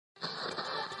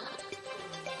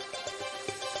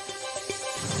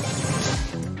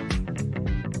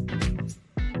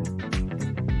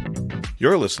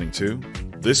You're listening to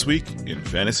This Week in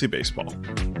Fantasy Baseball.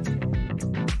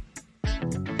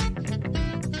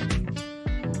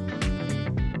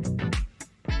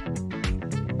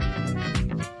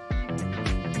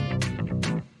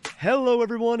 Hello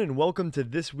everyone and welcome to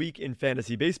This Week in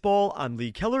Fantasy Baseball. I'm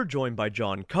Lee Keller, joined by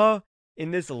John Kuh.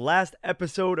 In this last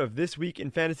episode of This Week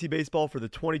in Fantasy Baseball for the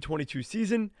 2022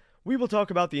 season, we will talk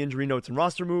about the injury notes and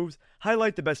roster moves,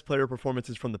 highlight the best player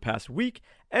performances from the past week,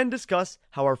 and discuss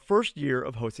how our first year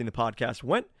of hosting the podcast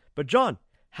went. But John,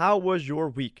 how was your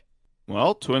week?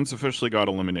 Well, Twins officially got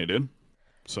eliminated,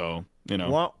 so,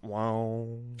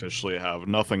 officially have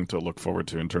nothing to look forward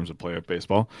to in terms of playoff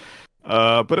baseball.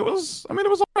 But it was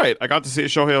all right. I got to see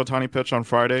Shohei Ohtani pitch on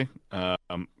Friday.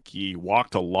 He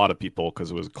walked a lot of people because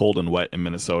it was cold and wet in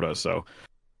Minnesota, so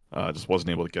just wasn't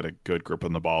able to get a good grip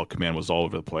on the ball. Command was all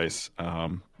over the place.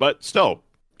 But still,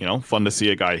 fun to see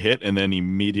a guy hit and then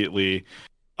immediately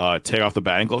take off the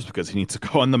batting gloves because he needs to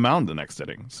go on the mound the next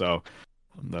inning. So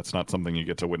that's not something you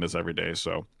get to witness every day.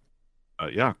 So,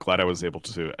 glad I was able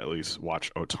to at least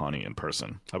watch Ohtani in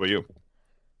person. How about you?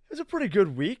 It was a pretty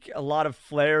good week. A lot of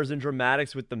flares and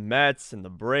dramatics with the Mets and the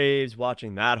Braves,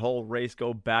 watching that whole race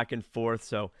go back and forth.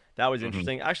 So that was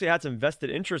interesting. I actually had some vested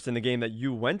interest in the game that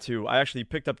you went to. I actually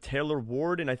picked up Taylor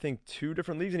Ward in, I think, 2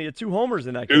 different leagues, and he had 2 homers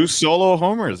in that game. 2 solo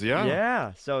homers, yeah.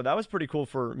 Yeah, so that was pretty cool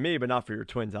for me, but not for your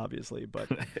Twins, obviously. But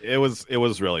it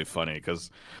was really funny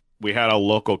because we had a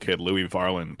local kid, Louis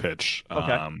Varlin, pitch.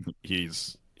 Okay.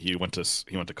 He went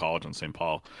to college in St.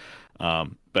 Paul.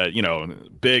 But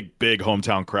big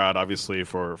hometown crowd, obviously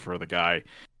for the guy,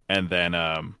 and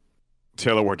then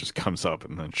Taylor Ward just comes up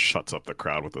and then shuts up the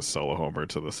crowd with a solo homer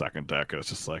to the second deck. It's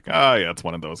just like, it's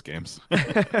one of those games.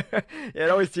 It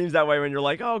always seems that way when you're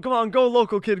like, oh, come on, go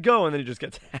local kid, go, and then he just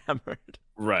gets hammered.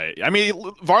 Right. I mean,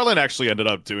 Varlin actually ended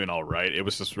up doing all right. It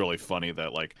was just really funny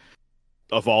that, like,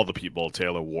 of all the people,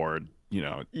 Taylor Ward,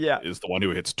 is the one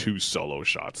who hits 2 solo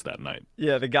shots that night.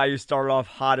 Yeah, the guy who started off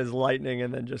hot as lightning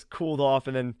and then just cooled off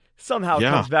and then somehow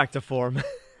comes back to form.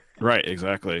 Right,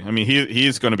 exactly. I mean,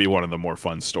 he's going to be one of the more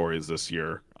fun stories this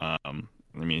year.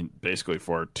 Basically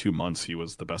for 2 months, he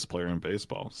was the best player in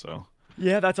baseball. So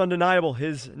yeah, that's undeniable.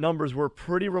 His numbers were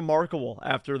pretty remarkable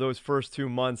after those first 2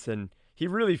 months, and he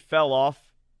really fell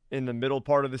off in the middle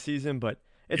part of the season, but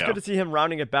it's good to see him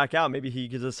rounding it back out. Maybe he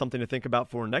gives us something to think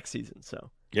about for next season. So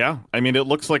yeah, I mean, it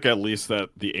looks like at least that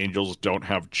the Angels don't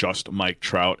have just Mike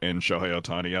Trout and Shohei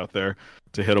Ohtani out there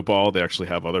to hit a ball. They actually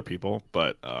have other people.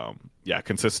 But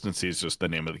consistency is just the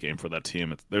name of the game for that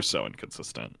team. They're so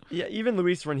inconsistent. Yeah, even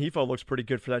Luis Rengifo looks pretty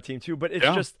good for that team too. But it's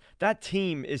just that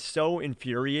team is so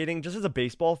infuriating. Just as a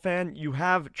baseball fan, you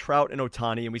have Trout and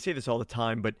Ohtani, and we say this all the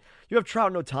time, but you have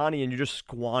Trout and Ohtani and you just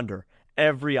squander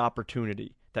every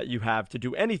opportunity that you have to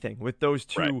do anything with those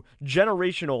two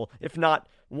generational, if not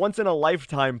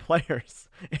once-in-a-lifetime players.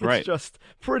 It's just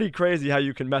pretty crazy how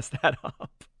you can mess that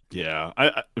up. Yeah,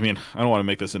 I mean, I don't want to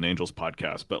make this an Angels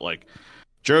podcast, but like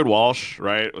Jared Walsh,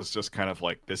 right, was just kind of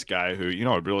like this guy who,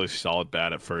 a really solid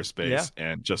bat at first base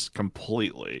and just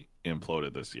completely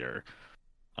imploded this year.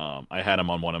 I had him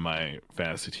on one of my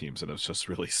fantasy teams, and it was just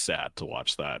really sad to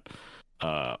watch that.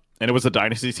 And it was a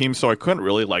dynasty team, so I couldn't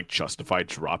really justify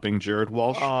dropping Jared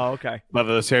Walsh. Oh, okay. But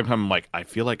at the same time, I'm like, I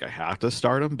feel like I have to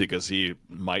start him because he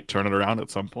might turn it around at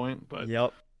some point. But yeah,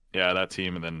 that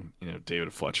team, and then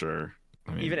David Fletcher.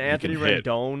 I mean, even Anthony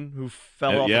Rendon, who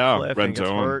fell off the cliff and gets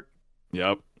hurt.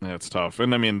 Yep, that's tough.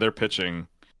 And I mean, their pitching.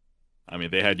 I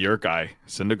mean, they had your guy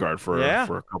Syndergaard for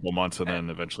a couple months, and then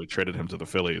eventually traded him to the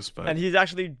Phillies. But and he's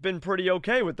actually been pretty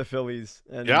okay with the Phillies.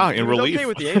 And in relief. Okay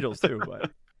with the Angels too, but.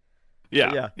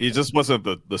 Yeah, he just wasn't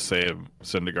the same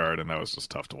Syndergaard, and that was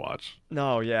just tough to watch.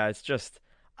 No, it's just,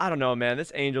 I don't know, man.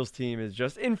 This Angels team is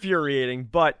just infuriating.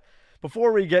 But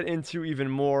before we get into even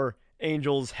more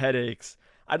Angels headaches,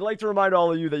 I'd like to remind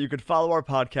all of you that you could follow our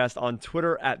podcast on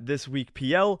Twitter at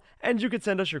ThisWeekPL, and you could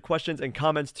send us your questions and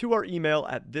comments to our email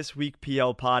at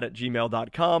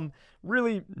thisweekplpod@gmail.com.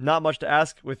 Really not much to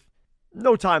ask with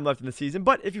no time left in the season,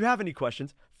 but if you have any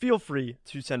questions, feel free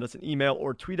to send us an email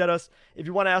or tweet at us. If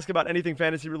you want to ask about anything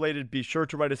fantasy related, be sure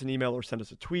to write us an email or send us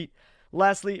a tweet.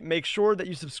 Lastly, make sure that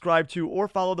you subscribe to or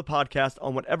follow the podcast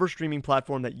on whatever streaming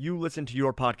platform that you listen to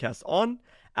your podcasts on.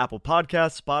 Apple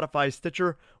Podcasts, Spotify,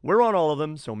 Stitcher, we're on all of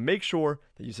them, so make sure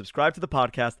that you subscribe to the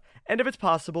podcast, and if it's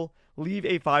possible, leave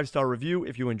a 5-star review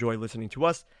if you enjoy listening to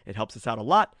us. It helps us out a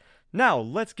lot. Now,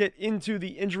 let's get into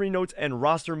the injury notes and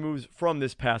roster moves from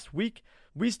this past week.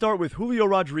 We start with Julio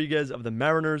Rodriguez of the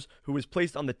Mariners, who was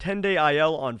placed on the 10-day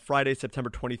IL on Friday, September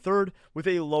 23rd with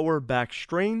a lower back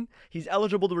strain. He's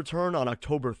eligible to return on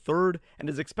October 3rd and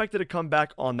is expected to come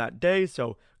back on that day,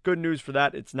 so good news for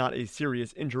that. It's not a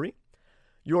serious injury.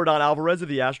 Yordan Alvarez of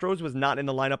the Astros was not in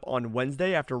the lineup on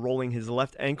Wednesday after rolling his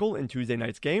left ankle in Tuesday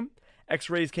night's game.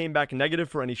 X-rays came back negative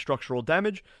for any structural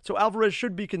damage, so Alvarez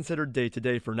should be considered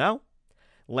day-to-day for now.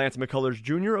 Lance McCullers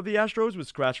Jr. of the Astros was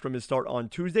scratched from his start on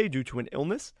Tuesday due to an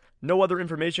illness. No other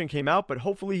information came out, but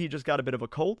hopefully he just got a bit of a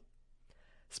cold.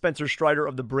 Spencer Strider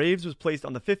of the Braves was placed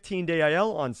on the 15-day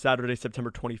IL on Saturday, September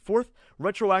 24th,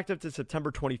 retroactive to September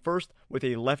 21st with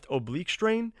a left oblique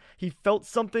strain. He felt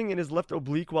something in his left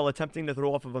oblique while attempting to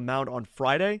throw off of a mound on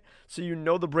Friday, so you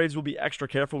know the Braves will be extra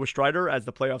careful with Strider as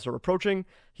the playoffs are approaching.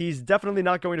 He's definitely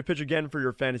not going to pitch again for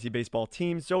your fantasy baseball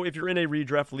team, so if you're in a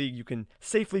redraft league, you can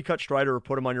safely cut Strider or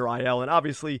put him on your IL, and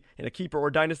obviously in a keeper or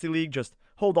dynasty league, just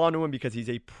hold on to him because he's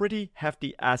a pretty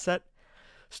hefty asset.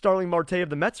 Starling Marte of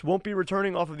the Mets won't be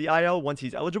returning off of the IL once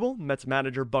he's eligible. Mets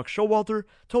manager Buck Showalter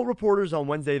told reporters on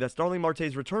Wednesday that Starling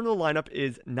Marte's return to the lineup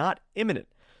is not imminent.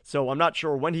 So I'm not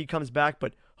sure when he comes back,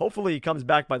 but hopefully he comes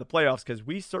back by the playoffs because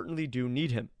we certainly do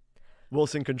need him.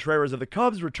 Wilson Contreras of the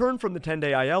Cubs returned from the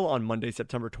 10-day IL on Monday,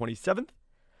 September 27th.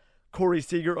 Corey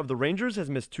Seager of the Rangers has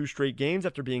missed 2 straight games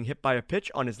after being hit by a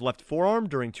pitch on his left forearm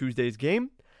during Tuesday's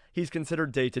game. He's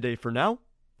considered day-to-day for now.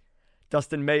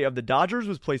 Dustin May of the Dodgers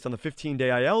was placed on the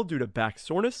 15-day IL due to back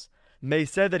soreness. May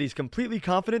said that he's completely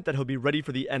confident that he'll be ready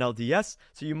for the NLDS,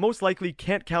 so you most likely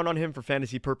can't count on him for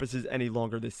fantasy purposes any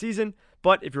longer this season,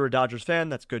 but if you're a Dodgers fan,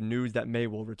 that's good news that May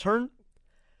will return.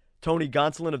 Tony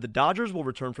Gonsolin of the Dodgers will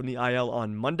return from the IL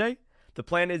on Monday. The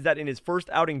plan is that in his first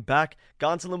outing back,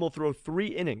 Gonsolin will throw 3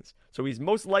 innings, so he's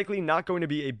most likely not going to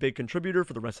be a big contributor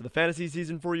for the rest of the fantasy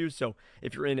season for you. So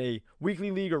if you're in a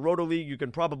weekly league or roto league, you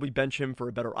can probably bench him for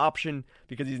a better option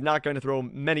because he's not going to throw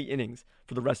many innings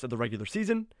for the rest of the regular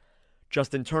season.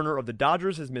 Justin Turner of the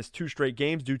Dodgers has missed 2 straight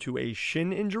games due to a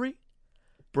shin injury.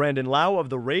 Brandon Lau of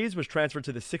the Rays was transferred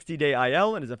to the 60-day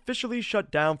IL and is officially shut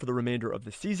down for the remainder of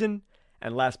the season.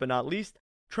 And last but not least,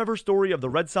 Trevor Story of the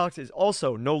Red Sox is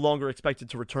also no longer expected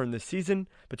to return this season.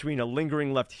 Between a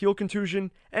lingering left heel contusion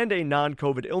and a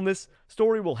non-COVID illness,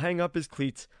 Story will hang up his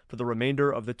cleats for the remainder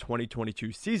of the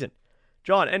 2022 season.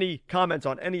 John, any comments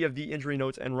on any of the injury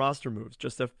notes and roster moves?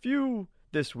 Just a few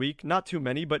this week, not too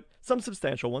many, but some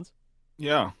substantial ones.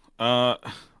 Yeah.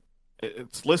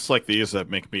 It's lists like these that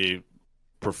make me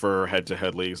prefer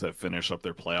head-to-head leagues that finish up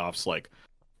their playoffs like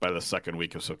by the second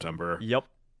week of September. Yep.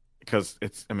 Because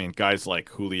guys like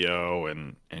Julio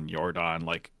and Yordan,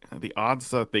 like the odds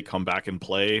that they come back and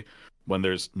play when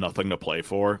there's nothing to play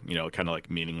for, kind of like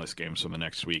meaningless games from the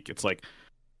next week. It's like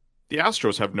the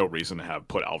Astros have no reason to have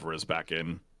put Alvarez back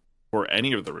in for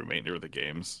any of the remainder of the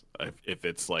games. If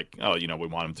it's like, we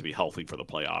want him to be healthy for the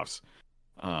playoffs.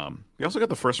 We also got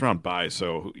the first round bye,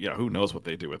 so who knows what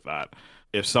they do with that.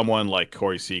 If someone like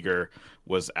Corey Seager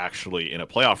was actually in a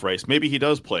playoff race, maybe he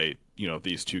does play,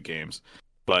 these 2 games.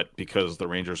 But because the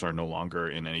Rangers are no longer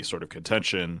in any sort of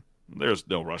contention, there's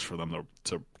no rush for them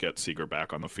to get Seager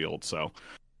back on the field. So,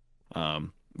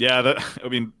 you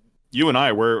and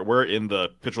I, we're in the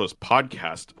Pitcherless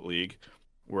Podcast League.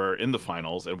 We're in the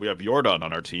finals, and we have Yordan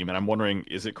on our team. And I'm wondering,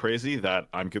 is it crazy that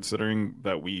I'm considering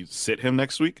that we sit him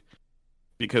next week?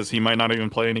 Because he might not even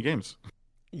play any games.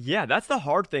 Yeah, that's the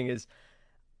hard thing is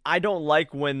I don't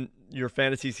like when your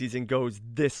fantasy season goes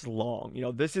this long.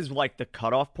 This is like the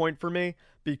cutoff point for me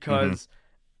because,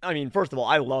 first of all,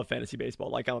 I love fantasy baseball.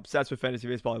 Like, I'm obsessed with fantasy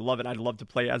baseball. I love it. I'd love to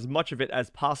play as much of it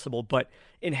as possible. But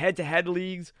in head-to-head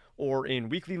leagues or in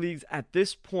weekly leagues, at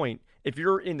this point, if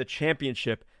you're in the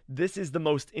championship, this is the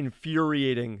most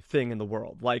infuriating thing in the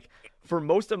world. Like, for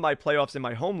most of my playoffs in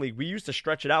my home league, we used to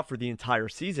stretch it out for the entire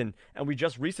season, and we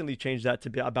just recently changed that to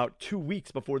be about 2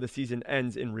 weeks before the season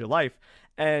ends in real life.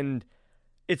 And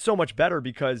it's so much better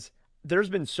because there's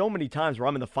been so many times where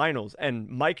I'm in the finals and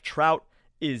Mike Trout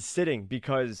is sitting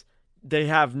because they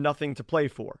have nothing to play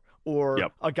for, or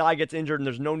a guy gets injured and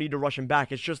there's no need to rush him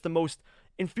back. It's just the most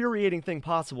infuriating thing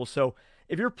possible. So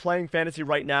if you're playing fantasy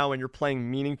right now and you're playing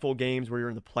meaningful games where you're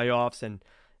in the playoffs and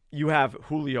you have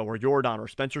Julio or Yordan or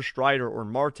Spencer Strider or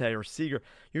Marte or Seager,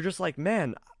 you're just like,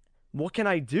 man, what can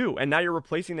I do? And now you're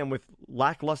replacing them with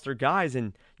lackluster guys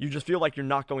and you just feel like you're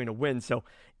not going to win. So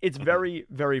it's very,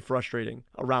 very frustrating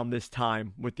around this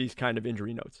time with these kind of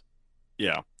injury notes.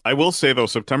 Yeah. I will say, though,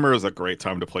 September is a great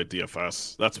time to play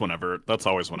DFS. That's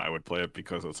always when I would play it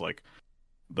because it's like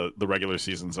the regular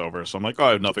season's over. So I'm like,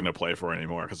 I have nothing to play for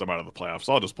anymore because I'm out of the playoffs.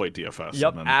 So I'll just play DFS.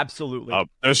 Yep, and then, absolutely.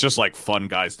 There's just like fun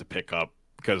guys to pick up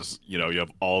because, you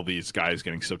have all these guys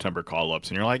getting September call-ups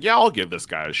and you're like, yeah, I'll give this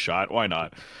guy a shot. Why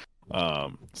not?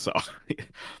 So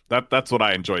that's what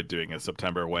I enjoyed doing in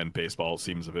September when baseball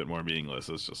seems a bit more meaningless.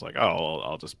 It's just like, oh,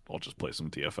 I'll just play some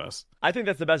DFS. I think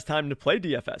that's the best time to play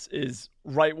DFS is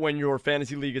right when your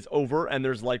fantasy league is over and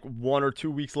there's like 1 or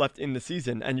 2 weeks left in the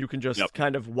season and you can just Yep.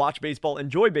 kind of watch baseball,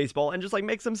 enjoy baseball, and just like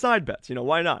make some side bets.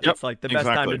 Why not? Yep. It's like the best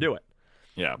time to Exactly. do it.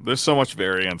 Yeah. There's so much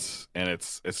variance, and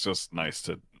it's just nice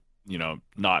to,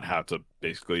 not have to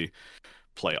basically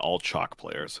play all chalk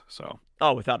players. So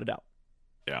Oh, without a doubt.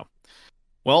 yeah.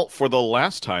 Well, for the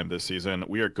last time this season,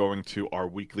 we are going to our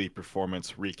weekly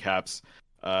performance recaps.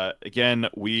 Again,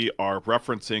 we are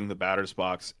referencing the Batters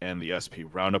Box and the SP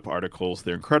Roundup articles.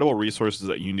 They're incredible resources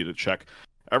that you need to check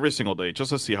every single day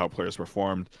just to see how players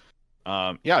performed.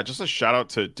 Yeah, just a shout out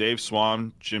to Dave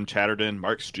Swan, Jim Chatterton,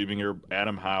 Mark Stubinger,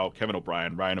 Adam Howe, Kevin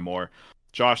O'Brien, Ryan Amore,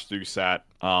 Josh Thusat.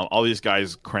 All these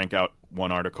guys crank out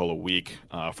one article a week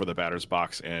for the Batters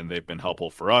Box, and they've been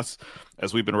helpful for us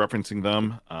as we've been referencing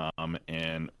them.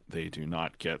 And they do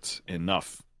not get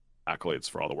enough accolades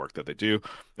for all the work that they do.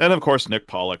 And of course, Nick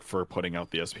Pollock for putting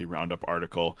out the SP Roundup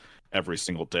article every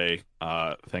single day.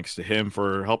 Thanks to him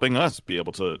for helping us be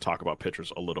able to talk about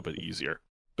pitchers a little bit easier.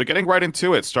 But getting right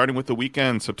into it, starting with the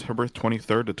weekend, September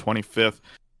 23rd to 25th,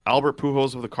 Albert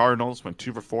Pujols of the Cardinals went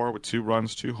 2 for 4 with 2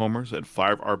 runs, 2 homers, and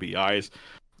 5 RBIs.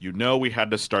 We had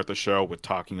to start the show with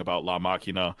talking about La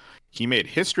Machina. He made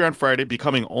history on Friday,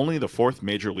 becoming only the 4th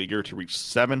major leaguer to reach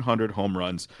 700 home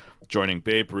runs, joining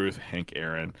Babe Ruth, Hank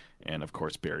Aaron, and of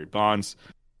course Barry Bonds.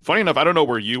 Funny enough, I don't know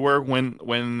where you were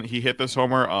when he hit this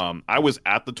homer. I was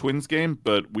at the Twins game,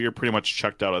 but we were pretty much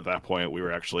checked out at that point. We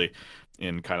were actually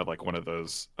in kind of like one of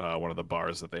the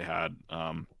bars that they had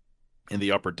in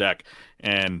the upper deck,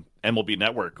 and MLB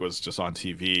Network was just on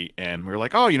TV, and we were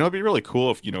like, oh, it'd be really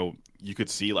cool if you could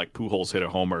see like Pujols hit a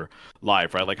homer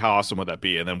live, right? Like how awesome would that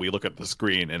be? And then we look at the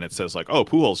screen and it says like, oh,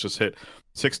 Pujols just hit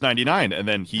 699, and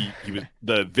then he was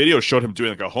the video showed him doing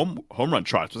like a home run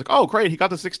trot. It was like, oh, great, he got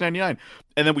the 699,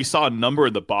 and then we saw a number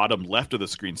in the bottom left of the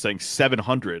screen saying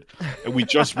 700, and we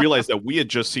just realized that we had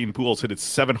just seen Pujols hit his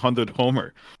 700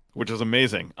 homer, which is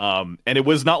amazing. And it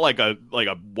was not like a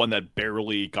one that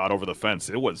barely got over the fence.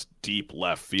 It was deep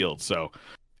left field. So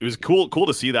it was cool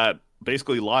to see that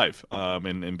basically live,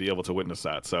 and be able to witness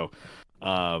that. So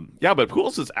yeah, but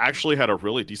Pujols has actually had a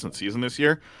really decent season this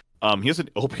year. He has an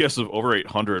OPS of over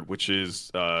 800, which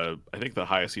is I think the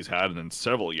highest he's had in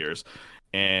several years.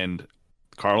 And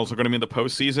the Cardinals are going to be in the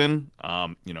postseason.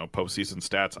 Postseason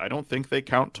stats, I don't think they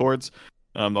count towards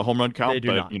the home run count, They do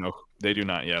but not. they do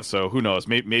not. Yeah, so who knows?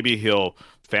 Maybe he'll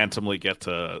phantomly get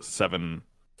to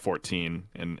 714,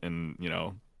 and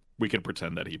we can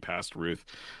pretend that he passed Ruth.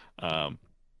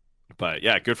 But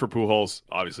yeah, good for Pujols.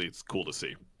 Obviously, it's cool to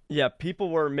see. Yeah, people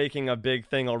were making a big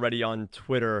thing already on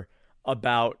Twitter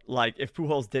about like if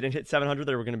Pujols didn't hit 700,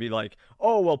 they were going to be like,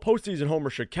 oh, well, postseason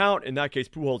homers should count. In that case,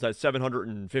 Pujols has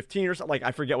 715 or something. Like,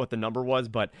 I forget what the number was,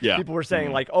 but Yeah. people were saying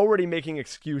Mhm. like already making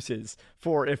excuses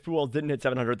for if Pujols didn't hit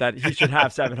 700 that he should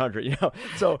have 700.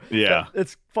 So Yeah.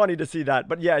 it's funny to see that.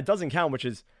 But yeah, it doesn't count, which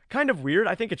is kind of weird.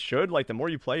 I think it should. Like, the more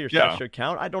you play, your stats Yeah. should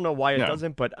count. I don't know why it Yeah.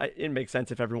 doesn't, but it makes sense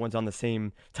if everyone's on the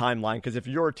same timeline. Because if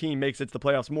your team makes it to the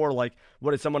playoffs more, like,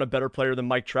 what is someone a better player than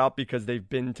Mike Trout because they've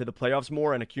been to the playoffs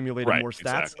more and accumulated Right, more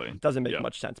stats? exactly. Doesn't make Yeah.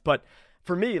 much sense. But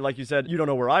for me, like you said, you don't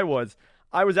know where I was.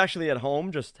 I was actually at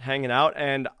home just hanging out,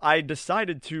 and I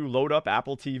decided to load up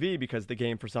Apple TV because the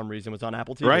game for some reason was on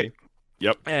Apple TV. Right.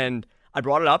 Yep. And I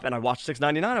brought it up and I watched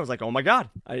 699. I was like, oh my God,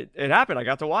 it happened. I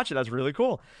got to watch it. That's really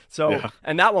cool. So, Yeah.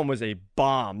 and that one was a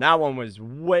bomb. That one was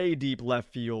way deep left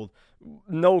field.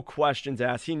 No questions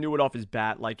asked. He knew it off his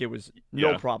bat. Like, it was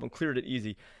no Yeah. problem. Cleared it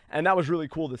easy. And that was really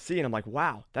cool to see. And I'm like,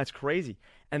 wow, that's crazy.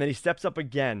 And then he steps up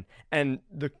again. And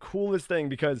the coolest thing,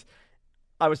 because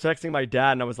I was texting my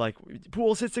dad and I was like,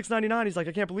 Pujols hit 699. He's like,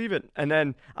 I can't believe it. And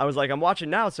then I was like, I'm watching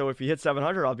now. So if he hits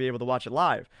 700, I'll be able to watch it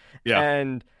live. Yeah.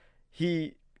 And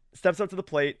he steps up to the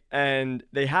plate, and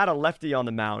they had a lefty on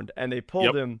the mound, and they pulled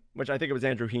Yep. him, which I think it was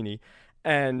Andrew Heaney,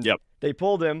 and Yep. they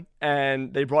pulled him,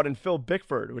 and they brought in Phil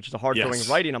Bickford, which is a hard-throwing Yes.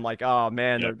 righty, and I'm like, oh,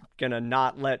 man, Yep. they're going to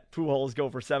not let Pujols go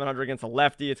for 700 against a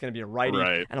lefty. It's going to be a righty.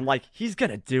 Right. And I'm like, he's going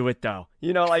to do it, though.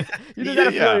 Like, you just Yeah, got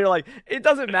to feel, yeah. you're like, it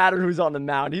doesn't matter who's on the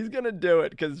mound. He's going to do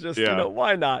it because just, Yeah.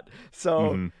 why not?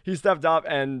 So Mhm. he stepped up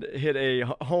and hit a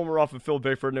homer off of Phil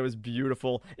Bickford, and it was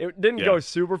beautiful. It didn't Yeah. go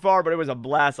super far, but it was a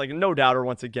blast. Like, no doubter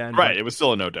once again. Right. But It was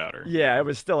still a no doubter. yeah, it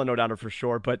was still a no doubter for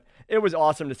sure, but it was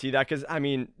awesome to see that because, I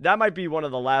mean, that might be one of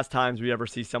the last times we ever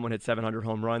see someone hit 700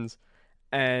 home runs,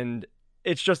 and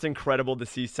it's just incredible to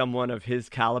see someone of his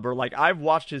caliber. Like, I've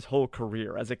watched his whole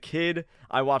career. As a kid,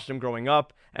 I watched him growing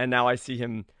up, and now I see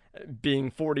him being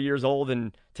 40 years old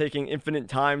and taking infinite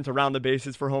time to round the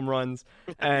bases for home runs.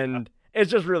 And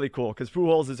it's just really cool because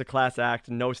Pujols is a class act,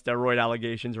 no steroid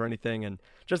allegations or anything. And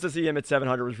just to see him at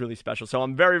 700 was really special. So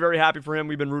I'm very, very happy for him.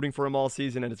 We've been rooting for him all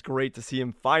season, and it's great to see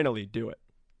him finally do it.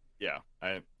 Yeah,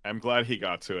 I'm glad he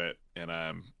got to it, and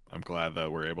I'm glad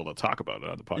that we're able to talk about it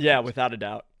on the podcast. Yeah, without a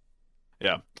doubt.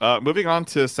 Yeah. Moving on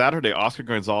to Saturday, Oscar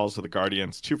Gonzalez of the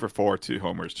Guardians, 2 for 4, 2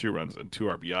 homers, 2 runs, and 2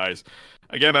 RBIs.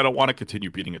 Again, I don't want to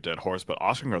continue beating a dead horse, but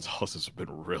Oscar Gonzalez has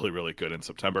been really, really good in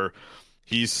September.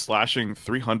 He's slashing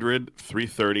 300,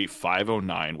 330,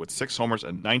 509 with 6 homers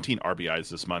and 19 RBIs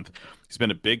this month. He's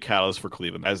been a big catalyst for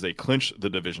Cleveland as they clinch the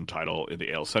division title in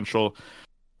the AL Central.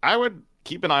 I would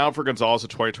keep an eye out for Gonzalez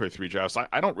at 2023 drafts.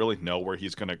 I don't really know where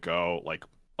he's going to go. Like,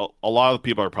 a lot of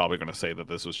people are probably going to say that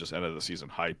this was just end of the season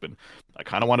hype, and I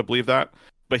kind of want to believe that.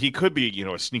 But he could be,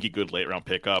 a sneaky good late round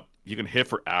pickup. You can hit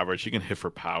for average. You can hit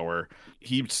for power.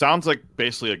 He sounds like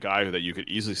basically a guy that you could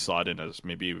easily slot in as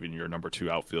maybe even your number 2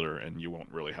 outfielder, and you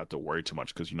won't really have to worry too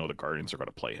much because the Guardians are going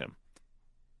to play him.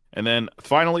 And then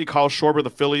finally, Kyle Schwarber, the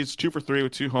Phillies, 2 for 3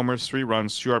 with 2 homers, 3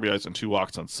 runs, 2 RBIs, and 2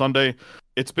 walks on Sunday.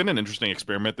 It's been an interesting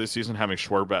experiment this season having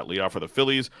Schwarber at leadoff for the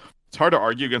Phillies. It's hard to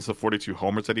argue against the 42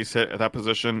 homers that he's hit at that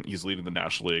position. He's leading the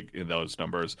National League in those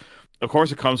numbers. Of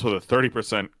course, it comes with a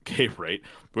 30% K rate,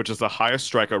 which is the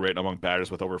highest strikeout rate among batters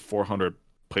with over 400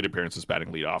 plate appearances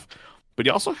batting leadoff. But he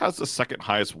also has the second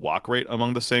highest walk rate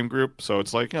among the same group. So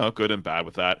it's like, good and bad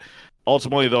with that.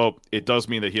 Ultimately, though, it does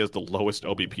mean that he has the lowest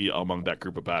OBP among that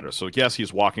group of batters. So, yes,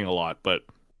 he's walking a lot, but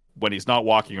when he's not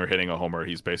walking or hitting a homer,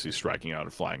 he's basically striking out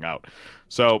and flying out.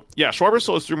 So, yeah, Schwarber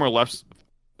still has 3 more left.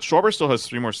 Schwarber still has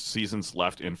 3 more seasons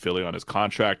left in Philly on his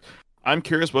contract. I'm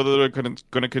curious whether they're going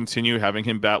to continue having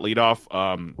him bat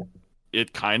leadoff.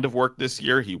 It kind of worked this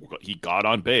year. He got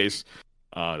on base.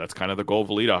 That's kind of the goal of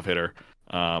a leadoff hitter.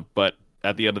 But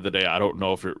at the end of the day, I don't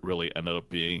know if it really ended up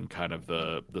being kind of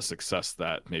the success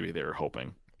that maybe they were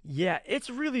hoping. Yeah, it's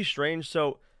really strange.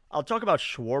 So I'll talk about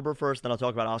Schwarber first, then I'll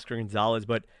talk about Oscar Gonzalez.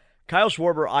 But Kyle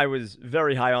Schwarber, I was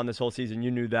very high on this whole season.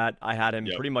 You knew that. I had him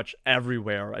pretty much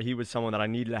everywhere. He was someone that I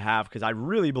needed to have because I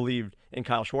really believed in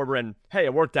Kyle Schwarber. And hey,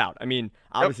 it worked out. I mean,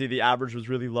 obviously the average was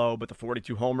really low, but the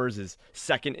 42 homers is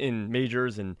second in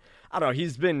majors. And I don't know,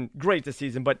 he's been great this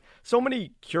season. But so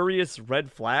many curious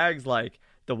red flags, like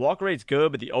the walk rate's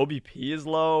good, but the OBP is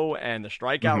low, and the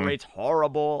strikeout rate's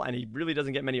horrible, and he really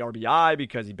doesn't get many RBI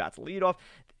because he bats leadoff.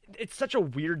 It's such a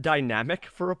weird dynamic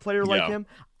for a player like him.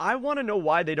 I want to know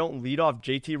why they don't lead off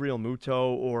JT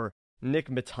Realmuto or Nick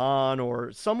Maton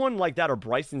or someone like that, or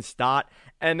Bryson Stott,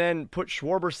 and then put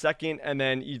Schwarber second, and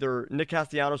then either Nick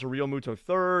Castellanos or Realmuto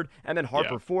third, and then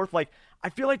Harper fourth. Like, I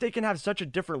feel like they can have such a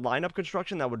different lineup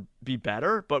construction that would be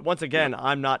better. But once again,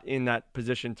 I'm not in that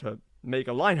position to make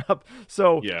a lineup.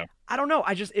 So I don't know.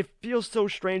 It feels so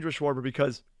strange with Schwarber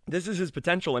because this is his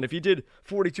potential. And if he did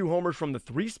 42 homers from the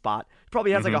 3 spot, he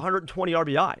probably has like 120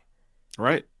 RBI.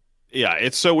 Right. Yeah,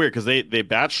 it's so weird because they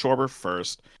bat Schwarber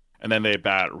first, and then they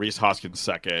bat Rhys Hoskins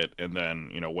second, and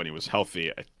then, when he was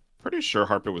healthy, I'm pretty sure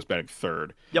Harper was batting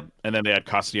third. Yep. And then they had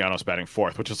Castellanos batting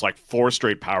fourth, which is like 4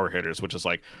 straight power hitters, which is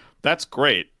like, that's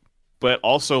great. But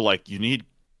also, like, you need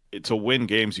to win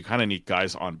games, you kind of need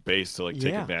guys on base to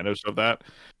take advantage of that.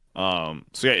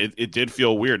 So yeah, it did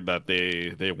feel weird that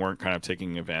they weren't kind of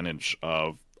taking advantage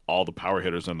of all the power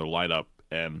hitters in their lineup.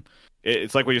 And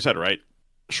it's like what you said, right?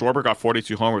 Schwarber got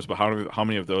 42 homers, but how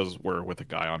many of those were with a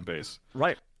guy on base?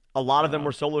 Right. A lot of them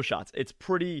were solo shots. It's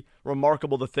pretty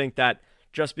remarkable to think that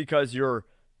just because you're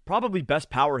probably best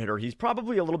power hitter, he's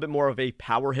probably a little bit more of a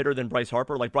power hitter than Bryce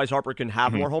Harper. Like, Bryce Harper can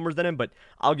have more homers than him, but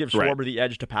I'll give Schwarber the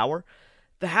edge to power.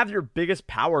 To have your biggest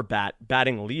power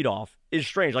batting leadoff is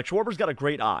strange. Like, Schwarber's got a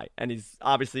great eye, and he's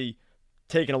obviously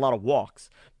taken a lot of walks.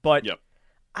 But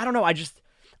I don't know.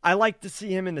 I like to see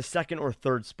him in the second or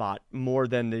third spot more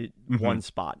than the 1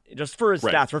 spot, just for his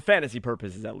stats, for fantasy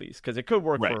purposes at least, because it could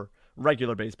work for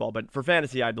regular baseball. But for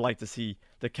fantasy, I'd like to see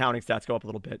the counting stats go up a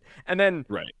little bit. And then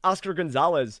Oscar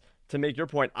Gonzalez, to make your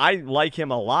point, I like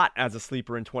him a lot as a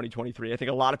sleeper in 2023. I think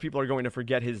a lot of people are going to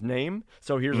forget his name.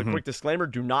 So here's a quick disclaimer.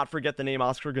 Do not forget the name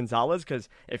Oscar Gonzalez, because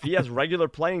if he has regular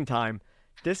playing time,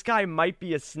 this guy might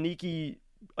be a sneaky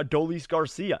Adolis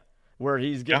Garcia, where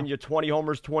he's giving you 20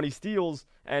 homers, 20 steals,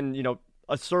 and,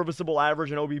 a serviceable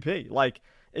average in OBP. Like,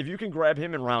 if you can grab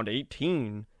him in round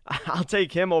 18, I'll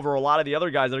take him over a lot of the other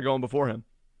guys that are going before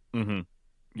him.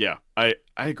 Yeah, I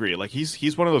agree. Like,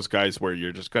 he's one of those guys where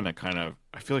you're just going to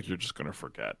I feel like you're just going to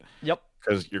forget. Yep.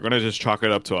 Because you're going to just chalk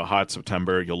it up to a hot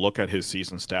September. You'll look at his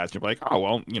season stats. And you're like, oh,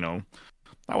 well,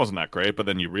 that wasn't that great. But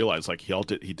then you realize, like,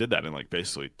 he did that in, like,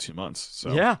 basically 2 months.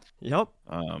 So yeah. Yep.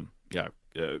 Yeah,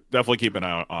 definitely keep an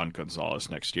eye on Gonzalez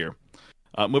next year.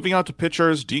 Moving on to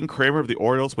pitchers, Dean Kramer of the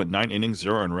Orioles went 9 innings,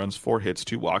 0 earned runs, 4 hits,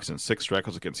 2 walks, and 6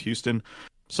 strikeouts against Houston.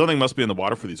 Something must be in the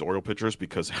water for these Oriole pitchers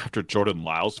because after Jordan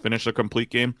Lyles finished a complete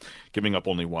game, giving up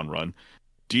only 1 run,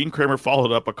 Dean Kramer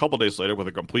followed up a couple days later with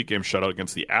a complete game shutout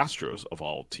against the Astros of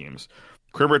all teams.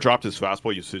 Kramer dropped his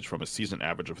fastball usage from a season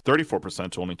average of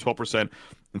 34% to only 12%,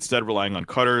 instead relying on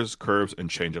cutters, curves, and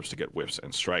changeups to get whiffs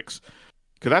and strikes.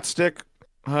 Could that stick?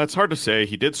 It's hard to say.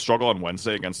 He did struggle on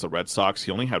Wednesday against the Red Sox.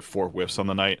 He only had 4 whiffs on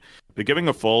the night, but giving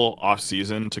a full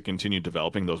off-season to continue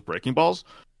developing those breaking balls,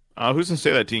 who's to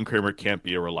say that Dean Kramer can't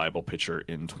be a reliable pitcher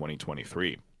in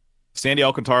 2023? Sandy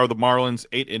Alcantara of the Marlins,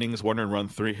 8 innings, 1 run,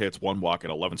 3 hits, 1 walk,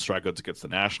 and 11 strikeouts against the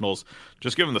Nationals.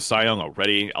 Just given the Cy Young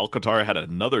already, Alcantara had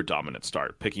another dominant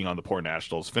start, picking on the poor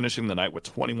Nationals, finishing the night with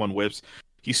 21 whiffs.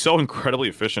 He's so incredibly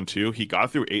efficient, too. He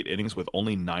got through 8 innings with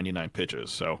only 99 pitches,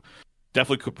 so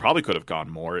definitely could have gone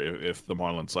more if the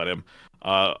Marlins let him.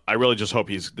 I really just hope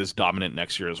he's this dominant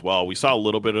next year as well. We saw a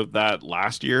little bit of that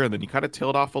last year, and then he kind of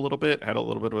tailed off a little bit, had a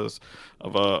little bit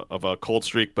of a cold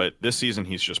streak. But this season,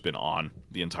 he's just been on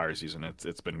the entire season.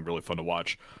 It's been really fun to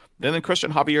watch. Then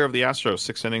Christian Javier of the Astros,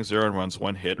 6 innings, 0 runs,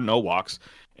 1 hit, no walks,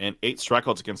 and 8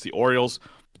 strikeouts against the Orioles.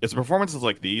 It's performances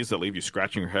like these that leave you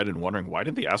scratching your head and wondering, why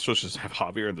didn't the Astros just have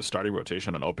Javier in the starting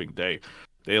rotation on opening day?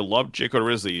 They loved Jacob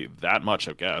Rizzi that much,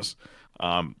 I guess.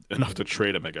 Enough to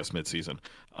trade him, I guess, midseason.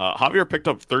 Javier picked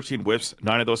up 13 whiffs,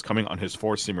 9 of those coming on his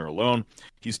 4-seamer alone.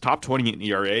 He's top 20 in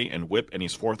ERA and whip, and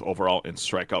he's 4th overall in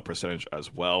strikeout percentage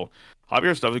as well.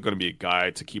 Javier's definitely going to be a guy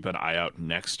to keep an eye out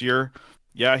next year.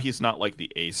 Yeah, he's not like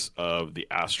the ace of the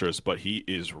Astros, but he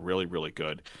is really, really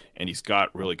good, and he's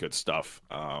got really good stuff.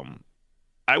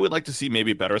 I would like to see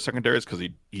maybe better secondaries because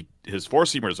his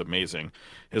 4-seamer is amazing.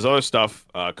 His other stuff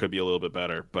could be a little bit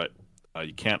better, but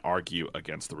you can't argue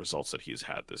against the results that he's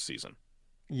had this season.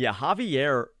 Yeah,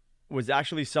 Javier was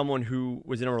actually someone who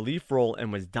was in a relief role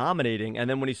and was dominating, and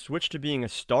then when he switched to being a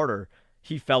starter,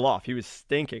 he fell off. He was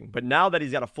stinking. But now that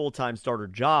he's got a full-time starter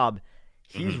job,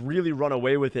 he's really run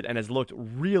away with it and has looked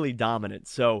really dominant.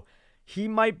 So he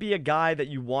might be a guy that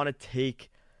you want to take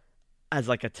as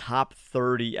like a top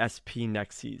 30 SP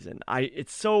next season.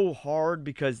 It's so hard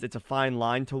because it's a fine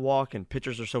line to walk and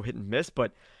pitchers are so hit and miss,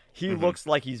 but he looks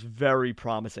like he's very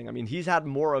promising. I mean, he's had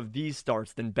more of these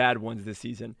starts than bad ones this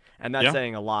season, and that's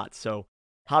saying a lot. So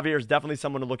Javier is definitely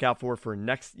someone to look out for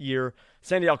next year.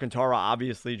 Sandy Alcantara,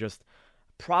 obviously, just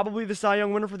probably the Cy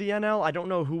Young winner for the NL. I don't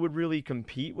know who would really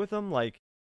compete with him. Like,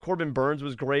 Corbin Burns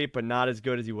was great, but not as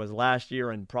good as he was last year,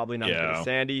 and probably not as good as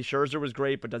Sandy. Scherzer was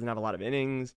great, but doesn't have a lot of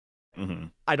innings.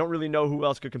 I don't really know who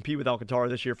else could compete with Alcantara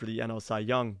this year for the NL Cy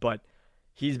Young, but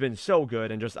he's been so good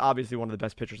and just obviously one of the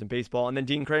best pitchers in baseball. And then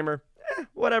Dean Kramer,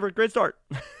 whatever, great start.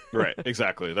 Right,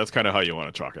 exactly. That's kind of how you want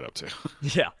to chalk it up to.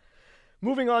 Yeah.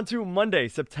 Moving on to Monday,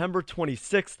 September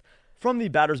 26th, from the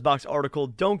Batter's Box article,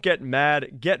 Don't Get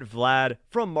Mad, Get Vlad,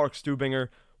 from Mark Stubinger.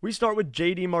 We start with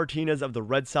JD Martinez of the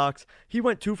Red Sox. He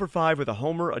went 2 for 5 with a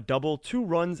homer, a double, 2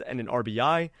 runs, and an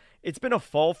RBI. It's been a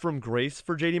fall from grace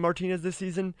for JD Martinez this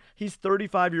season. He's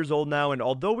 35 years old now, and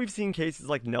although we've seen cases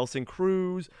like Nelson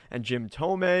Cruz and Jim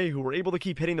Tomei, who were able to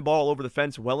keep hitting the ball over the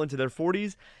fence well into their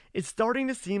 40s, it's starting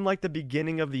to seem like the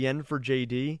beginning of the end for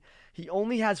JD. He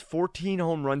only has 14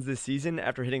 home runs this season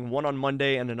after hitting one on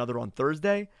Monday and another on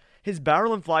Thursday. His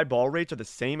barrel and fly ball rates are the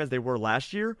same as they were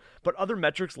last year, but other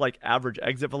metrics like average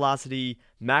exit velocity,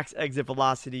 max exit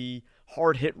velocity,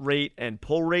 hard hit rate, and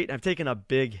pull rate have taken a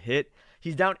big hit.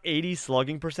 He's down 80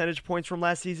 slugging percentage points from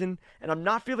last season, and I'm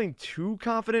not feeling too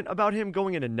confident about him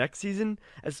going into next season,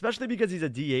 especially because he's a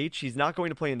DH. He's not going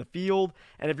to play in the field,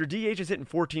 and if your DH is hitting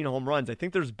 14 home runs, I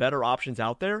think there's better options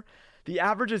out there. The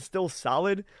average is still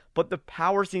solid, but the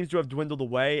power seems to have dwindled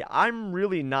away. I'm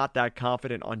really not that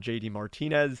confident on JD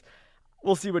Martinez.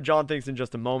 We'll see what John thinks in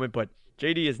just a moment, but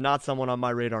JD is not someone on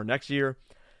my radar next year.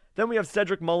 Then we have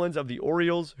Cedric Mullins of the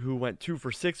Orioles, who went 2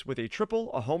 for 6 with a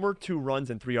triple, a homer, 2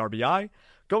 runs, and 3 RBI.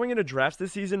 Going into drafts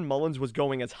this season, Mullins was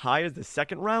going as high as the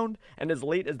 2nd round and as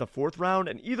late as the 4th round,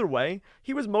 and either way,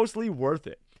 he was mostly worth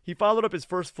it. He followed up his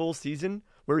first full season,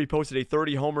 where he posted a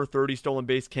 30-homer, 30 stolen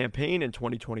base campaign in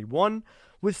 2021,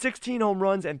 with 16 home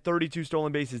runs and 32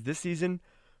 stolen bases this season.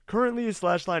 Currently, his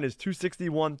slash line is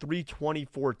 261, 320,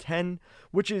 410,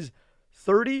 which is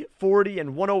 30, 40,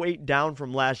 and 108 down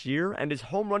from last year, and his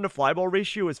home run to fly ball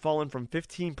ratio has fallen from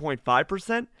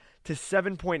 15.5% to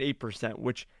 7.8%,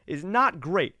 which is not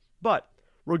great, but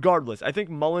regardless, I think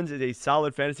Mullins is a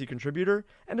solid fantasy contributor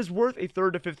and is worth a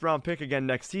 3rd to 5th round pick again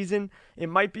next season. It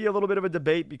might be a little bit of a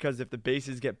debate because if the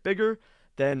bases get bigger,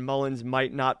 then Mullins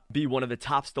might not be one of the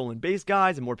top stolen base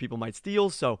guys and more people might steal.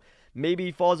 So maybe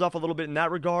he falls off a little bit in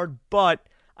that regard. But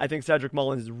I think Cedric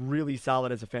Mullins is really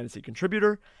solid as a fantasy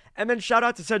contributor. And then shout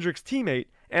out to Cedric's teammate,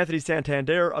 Anthony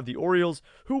Santander of the Orioles,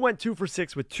 who went 2 for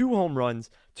 6 with 2 home runs,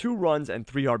 2 runs, and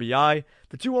 3 RBI.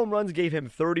 The 2 home runs gave him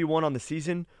 31 on the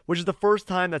season, which is the first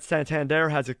time that Santander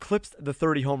has eclipsed the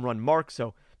 30 home run mark.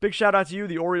 So big shout out to you.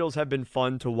 The Orioles have been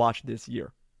fun to watch this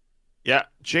year. Yeah,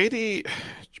 JD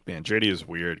is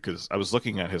weird because I was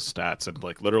looking at his stats and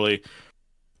like literally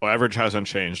average hasn't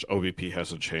changed, OVP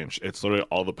hasn't changed. It's literally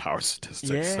all the power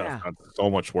statistics have gotten so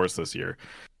much worse this year.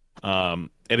 And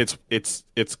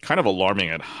it's kind of alarming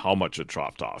at how much it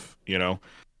dropped off, you know?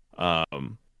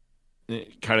 Kind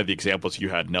of the examples you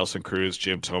had, Nelson Cruz,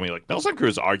 Jim Thome. Like Nelson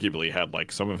Cruz arguably had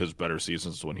like some of his better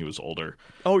seasons when he was older.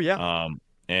 Oh yeah.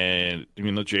 And I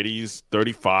mean, the JD's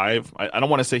 35. I don't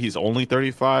want to say he's only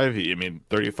 35.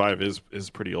 35 is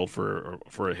pretty old for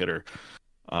a hitter.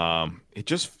 It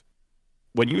just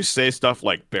when you say stuff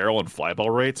like barrel and fly ball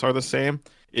rates are the same,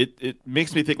 it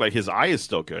makes me think like his eye is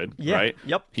still good, right?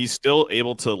 Yep. He's still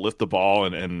able to lift the ball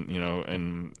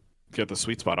and get the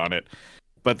sweet spot on it.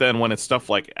 But then when it's stuff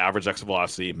like average exit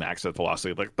velocity, max exit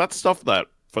velocity, like that's stuff that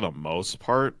for the most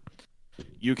part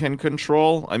you can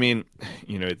control. I mean,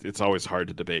 it's always hard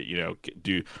to debate,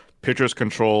 do pitchers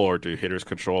control or do hitters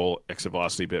control exit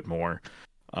velocity a bit more?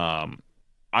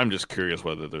 I'm just curious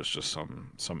whether there's just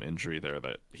some injury there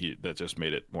that just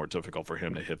made it more difficult for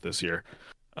him to hit this year.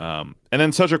 And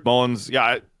then Cedric Mullins,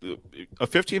 a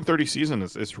 15-30 season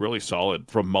is really solid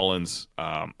from Mullins.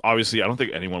 Obviously, I don't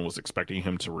think anyone was expecting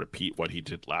him to repeat what he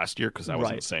did last year because that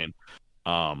was insane.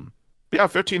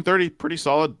 15-30, pretty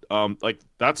solid. Like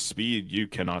that speed, you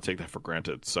cannot take that for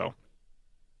granted. So,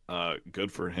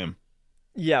 good for him.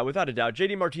 Yeah, without a doubt.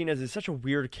 JD Martinez is such a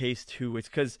weird case too. It's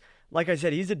because, like I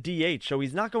said, he's a DH, so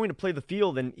he's not going to play the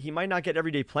field, and he might not get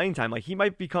everyday playing time. Like he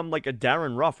might become like a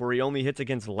Darren Ruff, where he only hits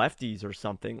against lefties or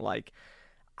something. Like,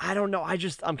 I don't know.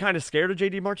 I'm kind of scared of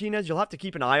JD Martinez. You'll have to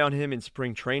keep an eye on him in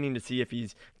spring training to see if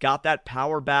he's got that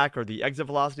power back or the exit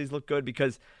velocities look good.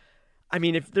 Because, I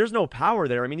mean, if there's no power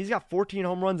there, I mean, he's got 14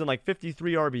 home runs and like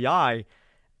 53 RBI.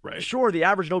 Right. Sure, the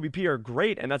average and OBP are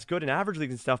great, and that's good in average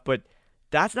leagues and stuff, but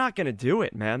that's not going to do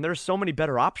it, man. There's so many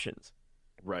better options.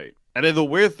 Right. And then the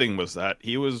weird thing was that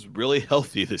he was really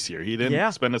healthy this year. He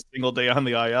didn't spend a single day on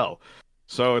the IL.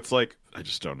 So it's like, I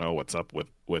just don't know what's up with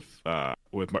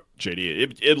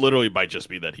JD. It literally might just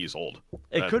be that he's old.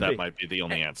 That might be the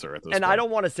only answer at this point. And I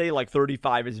don't want to say like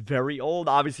 35 is very old.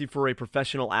 Obviously, for a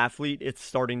professional athlete, it's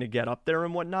starting to get up there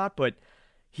and whatnot. But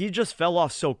he just fell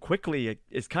off so quickly.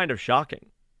 It's kind of shocking.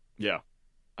 Yeah.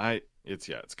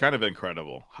 It's kind of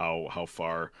incredible how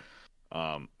far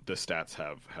the stats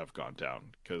have gone down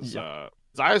because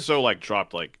his ISO like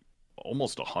dropped like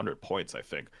almost 100 points, I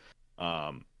think,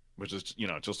 which is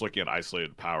just looking at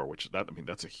isolated power,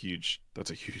 that's a huge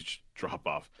drop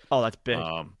off. Oh, that's big.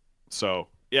 So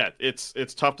yeah,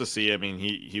 it's tough to see. I mean,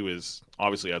 he was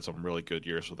obviously had some really good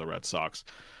years with the Red Sox,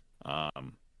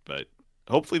 but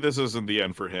hopefully this isn't the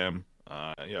end for him.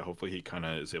 Hopefully he kind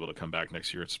of is able to come back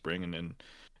next year at spring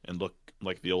and look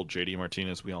like the old JD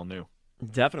Martinez we all knew.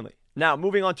 Definitely. Now,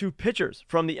 moving on to pitchers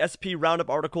from the SP Roundup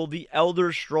article, The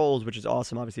Elder Scrolls, which is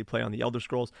awesome. Obviously, play on The Elder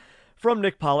Scrolls from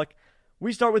Nick Pollock.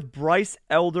 We start with Bryce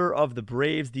Elder of the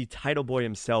Braves, the title boy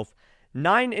himself.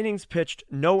 9 innings pitched,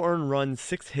 no earned runs,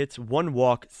 6 hits, 1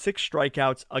 walk, 6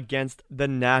 strikeouts against the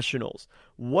Nationals.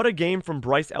 What a game from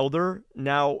Bryce Elder.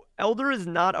 Now, Elder is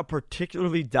not a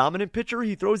particularly dominant pitcher.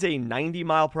 He throws a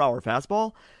 90-mile-per-hour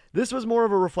fastball. This was more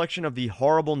of a reflection of the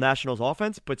horrible Nationals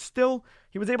offense, but still,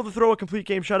 he was able to throw a complete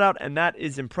game shutout, and that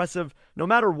is impressive no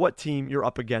matter what team you're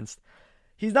up against.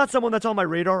 He's not someone that's on my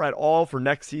radar at all for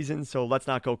next season, so let's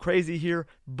not go crazy here,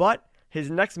 but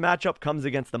his next matchup comes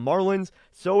against the Marlins,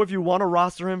 so if you want to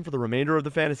roster him for the remainder of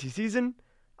the fantasy season,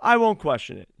 I won't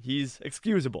question it. He's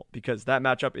excusable because that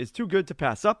matchup is too good to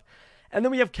pass up. And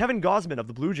then we have Kevin Gausman of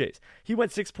the Blue Jays. He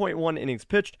went 6.1 innings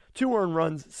pitched, 2 earned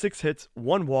runs, 6 hits,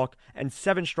 1 walk, and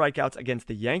 7 strikeouts against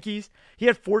the Yankees. He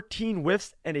had 14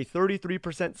 whiffs and a 33%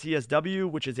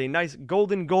 CSW, which is a nice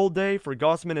golden goal day for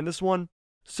Gausman in this one.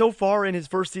 So far in his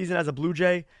first season as a Blue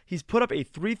Jay, he's put up a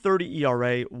 3.30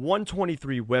 ERA,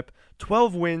 123 whip,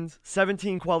 12 wins,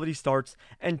 17 quality starts,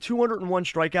 and 201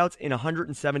 strikeouts in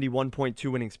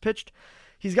 171.2 innings pitched.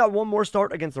 He's got one more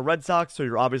start against the Red Sox, so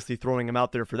you're obviously throwing him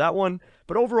out there for that one.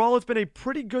 But overall, it's been a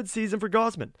pretty good season for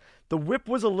Gausman. The whip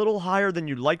was a little higher than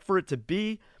you'd like for it to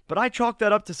be, but I chalk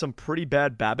that up to some pretty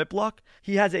bad BABIP luck.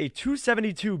 He has a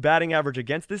 272 batting average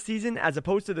against this season, as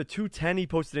opposed to the 210 he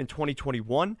posted in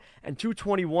 2021 and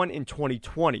 221 in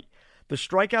 2020. The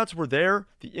strikeouts were there,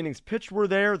 the innings pitched were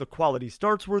there, the quality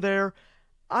starts were there.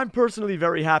 I'm personally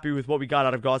very happy with what we got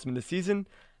out of Gausman this season,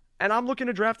 and I'm looking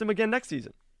to draft him again next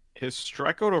season. His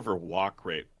strikeout over walk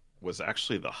rate was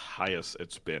actually the highest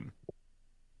it's been,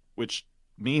 which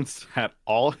means that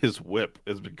all his whip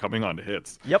has been coming on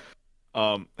hits. Yep.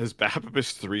 His BABIP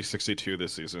is 362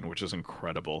 this season, which is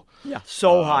incredible. Yeah,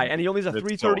 so high. And he only has a it's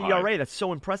 330 so high. ERA. That's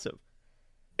so impressive.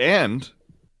 And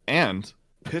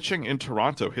pitching in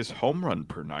Toronto, his home run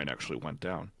per nine actually went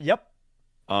down. Yep.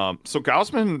 So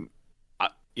Gausman,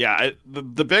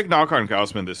 the big knock on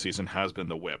Gausman this season has been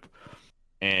the whip,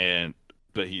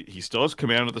 but he still has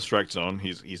command of the strike zone.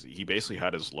 He basically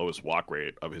had his lowest walk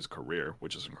rate of his career,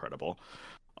 which is incredible.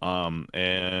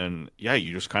 And yeah,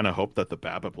 you just kind of hope that the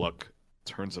BABIP luck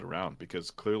turns it around,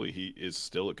 because clearly he is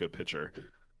still a good pitcher.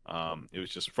 It was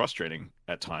just frustrating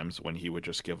at times when he would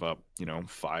just give up,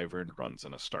 5 earned runs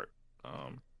in a start.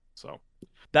 So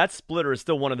that splitter is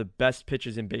still one of the best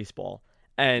pitches in baseball,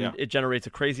 and it generates a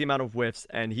crazy amount of whiffs,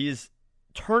 and he's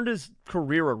turned his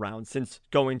career around since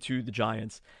going to the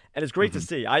Giants, and it's great to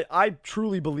see. I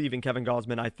truly believe in Kevin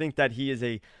Gausman. I think that he is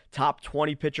a top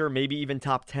 20 pitcher, maybe even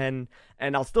top 10,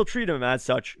 and I'll still treat him as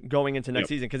such going into next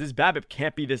season, because his BABIP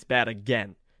can't be this bad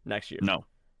again next year. No.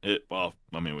 We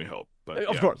hope. But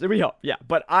of course, we hope. Yeah,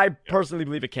 but I personally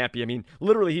believe it can't be. I mean,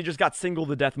 literally, he just got singled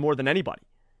to death more than anybody.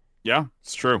 Yeah,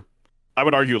 it's true. I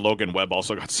would argue Logan Webb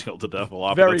also got sealed to death a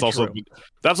lot. Very but true.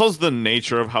 That's also the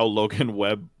nature of how Logan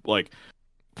Webb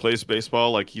plays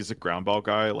baseball. Like, he's a ground ball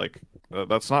guy. Like,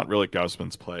 that's not really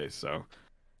Gausman's play. So,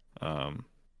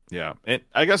 yeah. And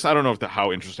I guess I don't know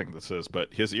how interesting this is,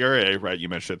 but his ERA, right? You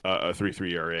mentioned a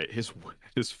 3.3 ERA.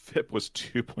 His FIP was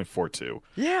 2.42.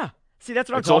 Yeah. See, that's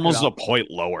what I'm It's talking almost about. a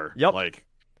point lower. Yep. Like,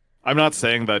 I'm not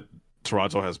saying that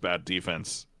Toronto has bad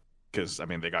defense, because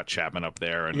they got Chapman up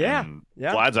there, and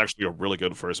Vlad's actually a really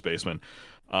good first baseman.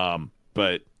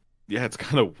 But yeah, it's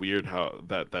kind of weird how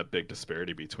that big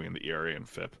disparity between the ERA and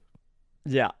FIP.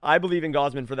 Yeah, I believe in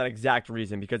Gausman for that exact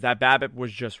reason, because that BABIP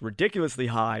was just ridiculously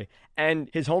high, and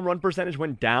his home run percentage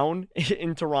went down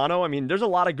in Toronto. There's a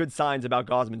lot of good signs about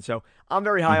Gausman, so I'm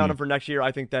very high on him for next year.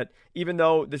 I think that even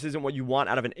though this isn't what you want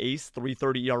out of an ace,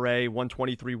 3.30 ERA,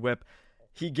 123 whip,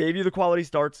 he gave you the quality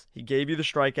starts, he gave you the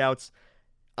strikeouts.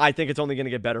 I think it's only going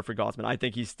to get better for Gausman. I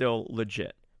think he's still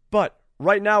legit. But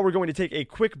right now, we're going to take a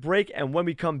quick break, and when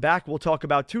we come back, we'll talk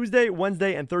about Tuesday,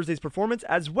 Wednesday, and Thursday's performance,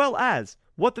 as well as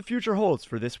what the future holds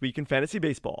for this week in fantasy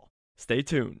baseball. Stay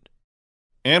tuned.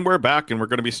 And we're back, and we're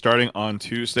going to be starting on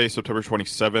Tuesday, September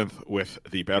 27th, with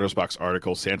the Batter's Box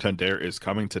article, Santander is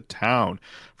Coming to Town,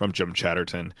 from Jim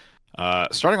Chatterton.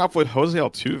 Starting off with Jose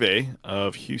Altuve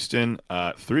of Houston,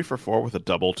 3 for 4 with a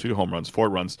double, 2 home runs, 4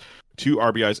 runs, 2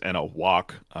 RBIs, and a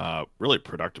walk. Really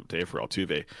productive day for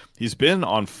Altuve. He's been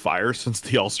on fire since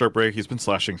the All-Star break. He's been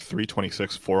slashing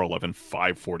 326, 411,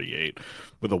 548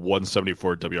 with a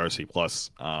 174 WRC plus.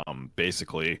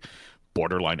 Basically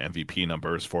borderline MVP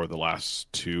numbers for the last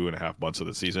 2.5 months of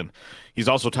the season. He's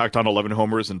also tacked on 11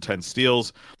 homers and 10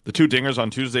 steals. The 2 dingers on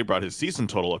Tuesday brought his season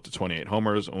total up to 28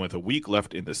 homers, and with a week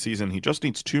left in the season, he just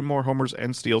needs 2 more homers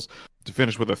and steals to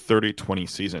finish with a 30-20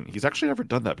 season. He's actually never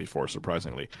done that before,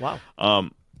 surprisingly. Wow.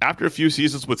 After a few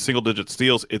seasons with single-digit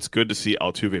steals, it's good to see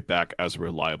Altuve back as a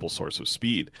reliable source of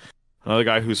speed. Another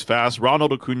guy who's fast,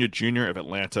 Ronald Acuna Jr. of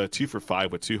Atlanta, 2 for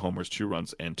 5 with 2 homers, 2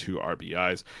 runs, and 2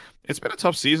 RBIs. It's been a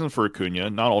tough season for Acuna,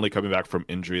 not only coming back from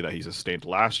injury that he sustained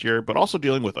last year, but also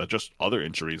dealing with just other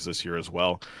injuries this year as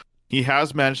well. He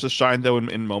has managed to shine, though,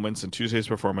 in moments, and Tuesday's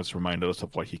performance reminded us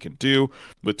of what he can do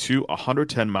with 2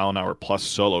 110-mile-an-hour plus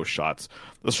solo shots.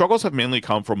 The struggles have mainly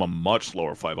come from a much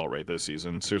lower fly-ball rate this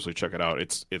season. Seriously, check it out.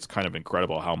 It's kind of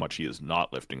incredible how much he is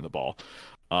not lifting the ball.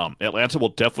 Atlanta will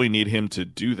definitely need him to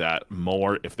do that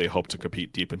more if they hope to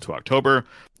compete deep into October.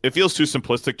 It feels too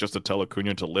simplistic just to tell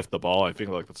Acuna to lift the ball. I think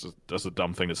that's a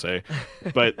dumb thing to say.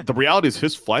 But the reality is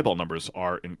his fly ball numbers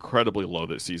are incredibly low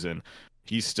this season.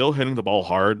 He's still hitting the ball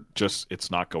hard, just it's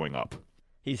not going up.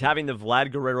 He's having the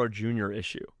Vlad Guerrero Jr.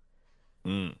 issue,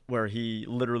 where he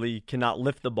literally cannot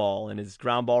lift the ball, and his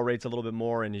ground ball rate's a little bit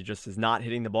more, and he just is not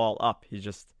hitting the ball up. He's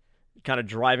just kind of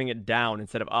driving it down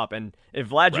instead of up. And if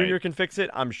Vlad Jr. can fix it,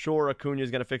 I'm sure Acuna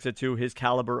is going to fix it too. His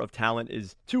caliber of talent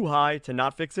is too high to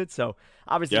not fix it. So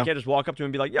obviously you can't just walk up to him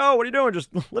and be like, yo, what are you doing? Just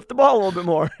lift the ball a little bit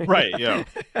more. Right, yeah.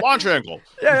 Launch angle.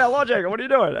 Yeah, launch angle. What are you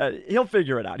doing? He'll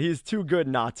figure it out. He's too good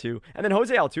not to. And then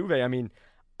Jose Altuve,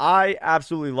 I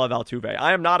absolutely love Altuve.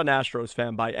 I am not an Astros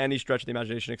fan by any stretch of the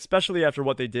imagination, especially after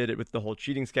what they did with the whole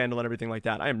cheating scandal and everything like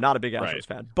that. I am not a big Astros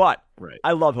fan, but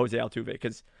I love Jose Altuve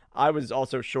because I was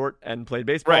also short and played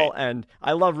baseball, and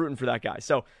I love rooting for that guy.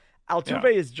 So Yeah,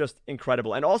 Altuve is just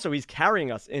incredible. And also, he's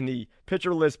carrying us in the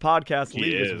Pitcher List podcast he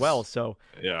league as well. is. So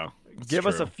Yeah, it's give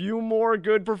us a true. few more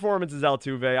good performances,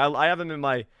 Altuve. I have him in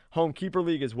my home keeper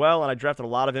league as well, and I drafted a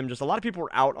lot of him. Just a lot of people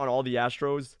were out on all the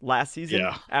Astros last season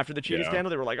Yeah, after the cheating yeah, scandal.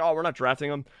 They were like, oh, we're not drafting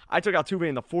him. I took Altuve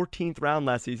in the 14th round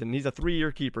last season, and he's a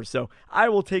 3-year keeper. So I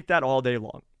will take that all day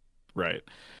long. right.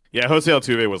 Yeah, Jose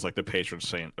Altuve was like the patron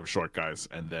saint of short guys,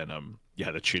 and then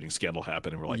yeah, the cheating scandal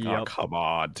happened, and we're like, oh, Yep. come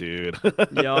on, dude.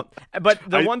 Yep. But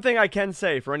the I one thing I can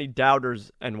say for any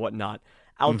doubters and whatnot,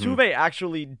 hmm Altuve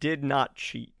actually did not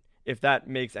cheat, if that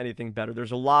makes anything better.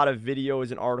 There's a lot of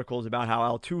videos and articles about how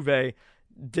Altuve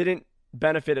didn't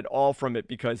benefit at all from it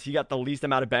because he got the least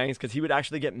amount of bangs because he would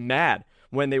actually get mad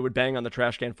when they would bang on the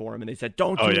trash can for him and they said,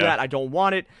 don't Oh do yeah, that. I don't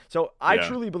want it. So I yeah,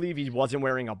 truly believe he wasn't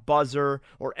wearing a buzzer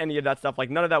or any of that stuff. Like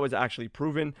none of that was actually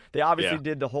proven. They obviously yeah,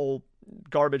 did the whole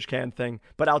garbage can thing,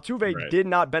 but Altuve right. did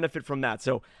not benefit from that.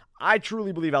 So I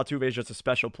truly believe Altuve is just a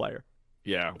special player.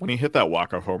 Yeah, when he hit that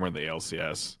walk-off homer in the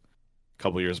ALCS a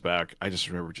couple years back, I just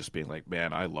remember just being like,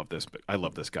 man, I love this. I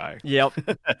love this guy. Yep.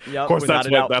 Of Yep. course, Without a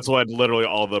doubt. that's when literally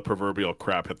all the proverbial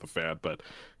crap hit the fan. But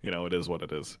it is what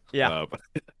it is. Yeah.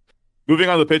 Moving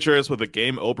on to the pitchers with a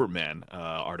Game Oberman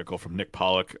article from Nick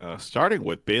Pollock, starting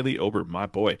with Bailey Ober, my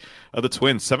boy. The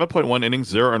Twins, 7.1 innings,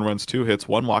 0 earned runs, 2 hits,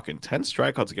 1 walk, and 10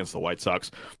 strikeouts against the White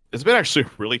Sox. It's been actually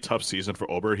a really tough season for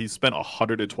Ober. He spent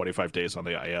 125 days on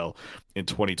the IL in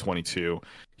 2022.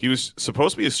 He was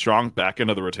supposed to be a strong back end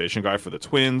of the rotation guy for the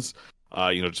Twins,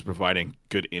 just providing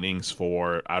good innings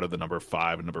for out of the number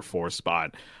 5 and number 4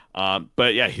 spot.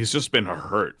 But yeah, he's just been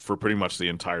hurt for pretty much the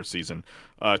entire season.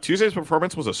 Tuesday's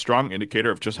performance was a strong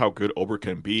indicator of just how good Ober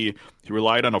can be. He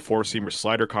relied on a four-seamer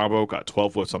slider combo, got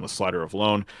 12 whiffs on the slider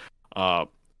alone. Uh,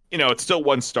 it's still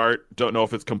one start. Don't know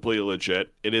if it's completely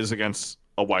legit. It is against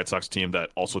a White Sox team that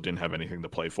also didn't have anything to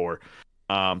play for.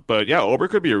 But yeah, Ober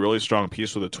could be a really strong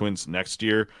piece for the Twins next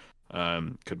year.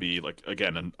 Could be like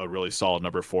again a really solid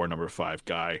number 4, number 5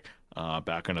 guy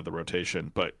back into the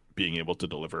rotation, but being able to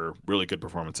deliver really good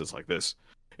performances like this.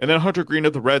 And then Hunter Green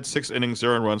of the Reds, 6 innings,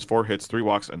 0 runs, 4 hits, 3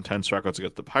 walks, and 10 strikeouts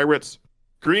against the Pirates.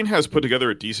 Green has put together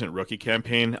a decent rookie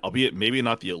campaign, albeit maybe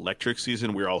not the electric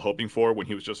season we were all hoping for when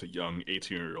he was just a young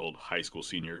 18-year-old high school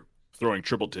senior throwing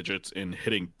triple digits and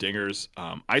hitting dingers.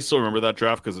 I still remember that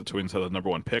draft because the Twins had the number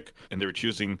 1 pick, and they were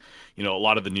choosing, a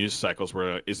lot of the news cycles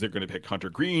were, is they going to pick Hunter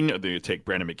Green? Are they going to take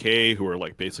Brandon McKay, who are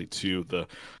like basically two of the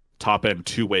top end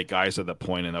two-way guys at that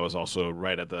point, and that was also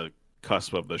right at the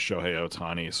cusp of the Shohei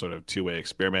Ohtani sort of two-way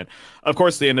experiment. Of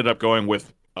course, they ended up going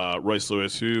with Royce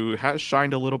Lewis, who has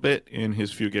shined a little bit in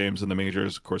his few games in the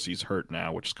majors. Of course, he's hurt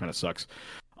now, which kind of sucks.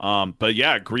 But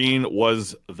yeah, Green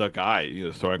was the guy,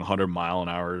 throwing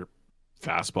 100-mile-an-hour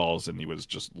fastballs, and he was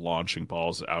just launching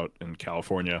balls out in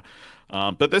California.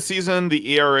 But this season,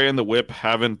 the ERA and the WHIP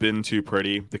haven't been too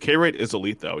pretty. The K rate is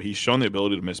elite, though. He's shown the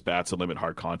ability to miss bats and limit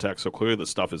hard contact, so clearly the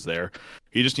stuff is there.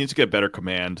 He just needs to get better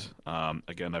command.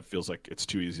 Again, that feels like it's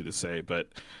too easy to say, but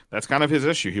that's kind of his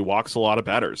issue. He walks a lot of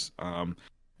batters. And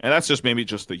that's just maybe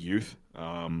just the youth,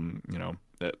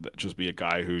 that just be a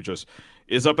guy who just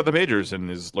is up at the majors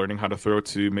and is learning how to throw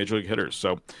to major league hitters.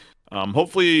 So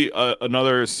hopefully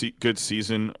another good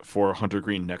season for Hunter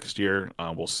Green next year.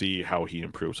 We'll see how he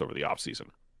improves over the offseason.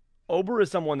 Ober is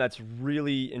someone that's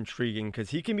really intriguing because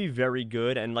he can be very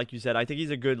good. And like you said, I think he's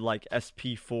a good like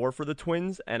SP4 for the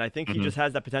Twins. And I think he hmm just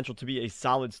has that potential to be a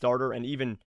solid starter and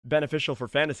even beneficial for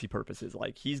fantasy purposes.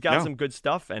 Like he's got Yeah. some good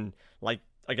stuff. And like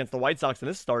against the White Sox in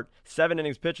this start, 7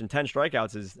 innings pitched and 10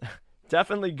 strikeouts is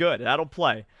definitely good. That'll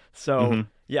play. So hmm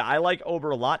yeah, I like Ober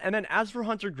a lot. And then as for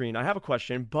Hunter Green, I have a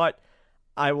question, but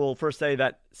I will first say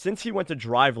that since he went to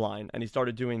Driveline and he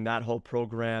started doing that whole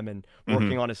program and hmm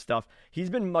working on his stuff, he's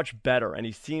been much better and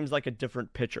he seems like a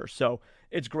different pitcher. So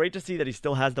it's great to see that he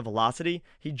still has the velocity.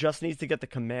 He just needs to get the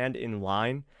command in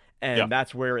line, Yeah. and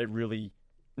that's where it really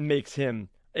makes him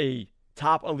a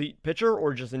top elite pitcher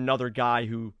or just another guy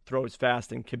who throws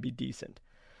fast and can be decent.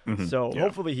 So Yeah.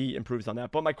 hopefully he improves on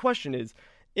that. But my question is,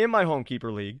 in my home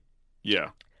keeper league,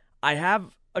 Yeah. I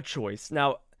have a choice.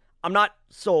 Now, I'm not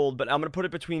sold, but I'm going to put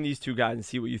it between these two guys and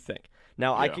see what you think.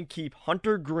 Now, I Yeah. can keep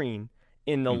Hunter Green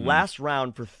in the hmm last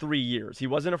round for 3 years. He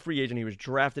wasn't a free agent, he was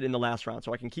drafted in the last round.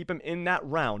 So I can keep him in that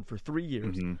round for 3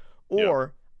 years. hmm Yeah.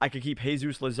 Or I could keep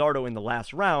Jesus Luzardo in the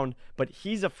last round, but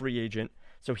he's a free agent.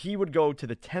 So he would go to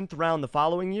the 10th round the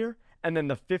following year and then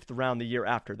the 5th round the year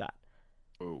after that.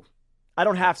 Ooh, I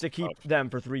don't have that's to keep tough. them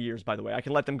for 3 years, by the way. I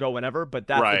can let them go whenever, but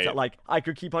that's Right. like I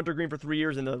could keep Hunter Green for 3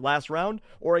 years in the last round,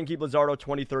 or I can keep Luzardo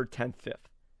 23rd, 10th, 5th.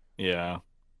 Yeah.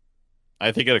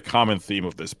 I think a common theme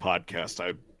of this podcast,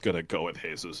 I'm gonna go with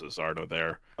Jesus Luzardo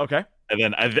there, Okay. and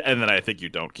then I think you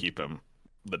don't keep him.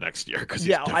 the next year because he's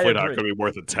Yeah, I definitely not agree. going to be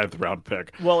worth a 10th round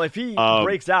pick. Well, if he Um,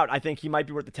 breaks out, I think he might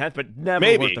be worth the 10th, but never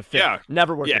worth the maybe, fifth. yeah,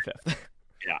 Never worth yeah, the fifth.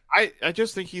 yeah. I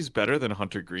just think he's better than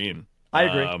Hunter Green. I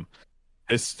agree.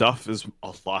 His stuff is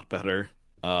a lot better.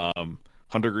 Um,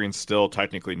 Hunter Green still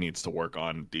technically needs to work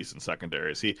on decent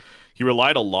secondaries. He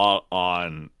relied a lot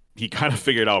on. He kind of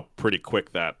figured out pretty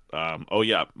quick that oh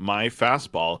yeah, my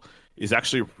fastball is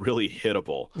actually really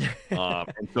hittable,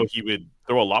 and so he would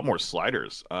throw a lot more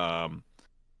sliders.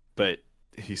 But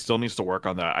he still needs to work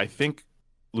on that. I think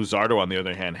Luzardo, on the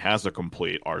other hand, has a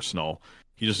complete arsenal.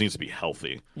 He just needs to be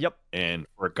healthy. Yep. And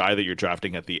for a guy that you're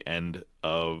drafting at the end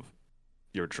of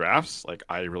your drafts, like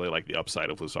I really like the upside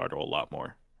of Luzardo a lot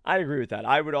more. I agree with that.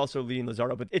 I would also lean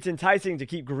Luzardo, but it's enticing to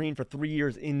keep Green for 3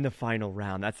 years in the final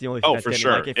round. That's the only thing Oh, that's for getting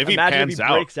sure. me. Like, If he imagine pans if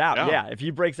he breaks out. out, yeah. Yeah, if he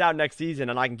breaks out next season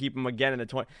and I can keep him again in the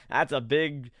 20, that's a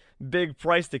big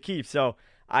price to keep. So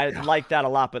I Yeah. like that a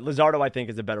lot. But Luzardo, I think,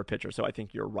 is a better pitcher. So I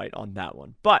think you're right on that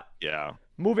one. But Yeah.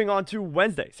 moving on to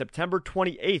Wednesday, September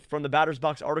 28th, from the Batter's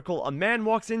Box article, a man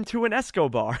walks into an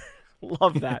Escobar.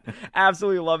 Love that.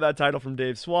 Absolutely love that title from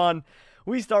Dave Swan.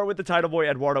 We start with the title boy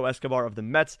Eduardo Escobar of the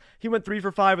Mets. He went 3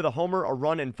 for 5 with a homer, a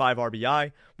run, and 5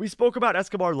 RBI. We spoke about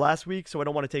Escobar last week, so I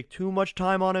don't want to take too much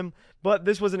time on him, but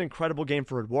this was an incredible game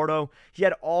for Eduardo. He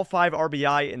had all 5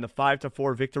 RBI in the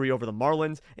 5-4 victory over the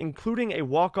Marlins, including a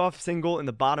walk-off single in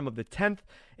the bottom of the 10th.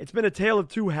 It's been a tale of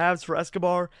two halves for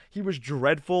Escobar. He was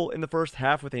dreadful in the first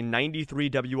half with a 93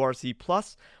 WRC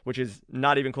plus, which is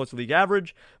not even close to league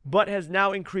average, but has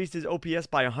now increased his OPS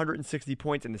by 160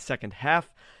 points in the second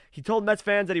half. He told Mets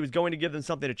fans that he was going to give them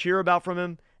something to cheer about from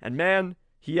him, and man,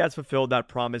 he has fulfilled that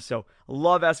promise. So,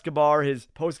 love Escobar. His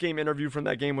post-game interview from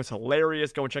that game was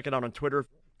hilarious. Go and check it out on Twitter.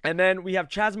 And then we have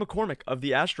Chas McCormick of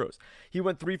the Astros. He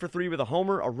went 3 for 3 with a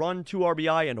homer, a run, 2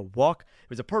 RBI, and a walk. It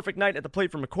was a perfect night at the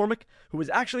plate for McCormick, who has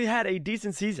actually had a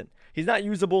decent season. He's not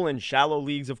usable in shallow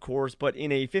leagues, of course, but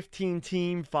in a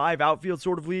 15-team, 5 outfield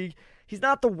sort of league, he's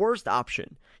not the worst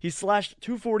option. He slashed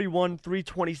 241,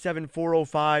 327,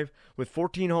 405 with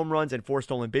 14 home runs and 4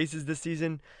 stolen bases this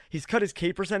season. He's cut his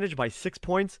K percentage by 6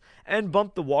 points and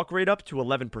bumped the walk rate up to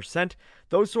 11%.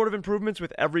 Those sort of improvements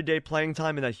with everyday playing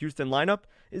time in that Houston lineup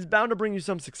is bound to bring you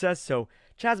some success, so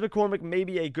Chas McCormick may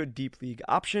be a good deep league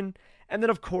option. And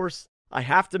then, of course, I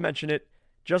have to mention it,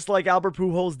 just like Albert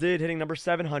Pujols did hitting number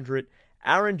 700,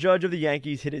 Aaron Judge of the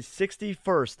Yankees hit his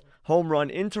 61st home run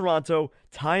in Toronto,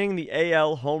 tying the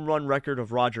AL home run record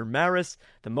of Roger Maris,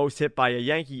 the most hit by a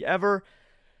Yankee ever.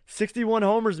 61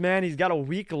 homers, man. He's got a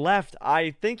week left.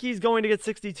 I think he's going to get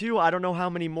 62. I don't know how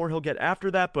many more he'll get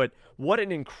after that, but what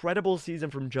an incredible season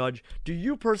from Judge. Do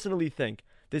you personally think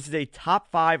this is a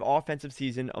top 5 offensive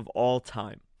season of all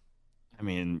time? I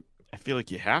mean, I feel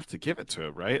like you have to give it to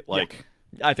him, right? Like,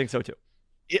 yeah, I think so too.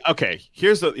 Okay,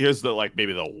 here's the like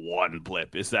maybe the one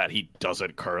blip is that he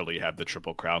doesn't currently have the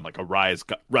Triple Crown. Like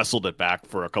wrestled it back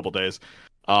for a couple days.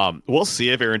 We'll see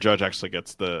if Aaron Judge actually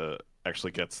gets the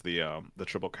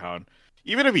Triple Crown.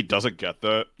 Even if he doesn't get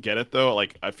it though,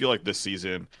 like I feel like this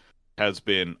season has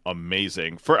been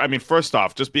amazing. First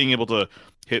off, just being able to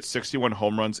hit 61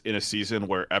 home runs in a season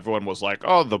where everyone was like,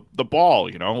 "Oh, the ball,"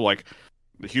 like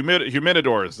the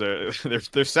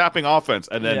humidors, they're sapping offense,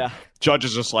 and then Judge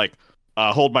is just like,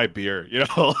 hold my beer,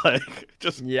 like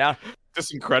just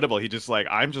incredible. He just like,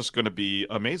 I'm just going to be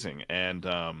amazing. And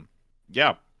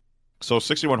yeah, so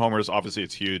 61 homers, obviously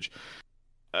it's huge.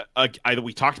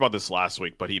 We talked about this last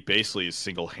week, but he basically is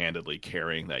single-handedly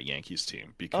carrying that Yankees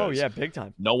team because big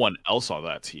time. No one else on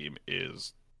that team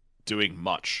is doing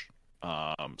much.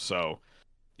 So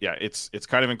yeah, it's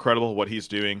kind of incredible what he's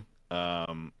doing. I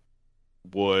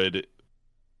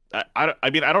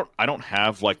don't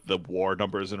have like the WAR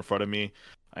numbers in front of me.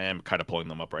 I am kind of pulling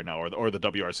them up right now, or the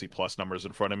WRC plus numbers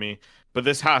in front of me. But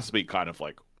this has to be kind of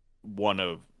like one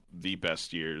of the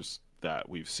best years that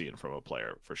we've seen from a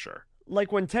player for sure.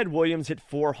 Like when Ted Williams hit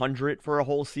 400 for a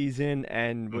whole season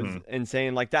and was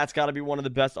insane, like that's got to be one of the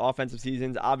best offensive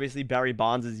seasons. Obviously, Barry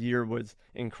Bonds' year was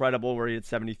incredible where he had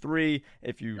 73,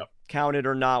 if you count it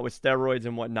or not with steroids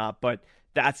and whatnot, but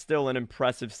that's still an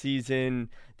impressive season.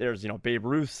 There's, Babe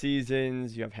Ruth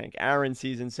seasons, you have Hank Aaron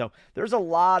seasons. So there's a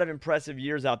lot of impressive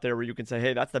years out there where you can say,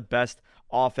 hey, that's the best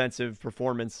offensive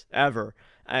performance ever.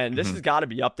 And this has got to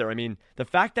be up there. I mean, the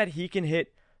fact that he can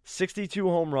hit 62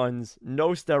 home runs, no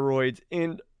steroids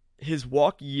in his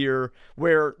walk year,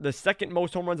 where the second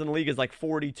most home runs in the league is like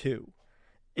 42,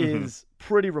 is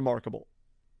pretty remarkable.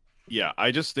 Yeah,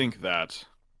 I just think that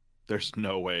there's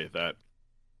no way that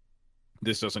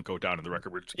this doesn't go down in the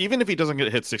record books, even if he doesn't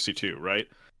get hit 62, right?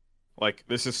 Like,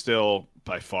 this is still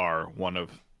by far one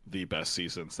of the best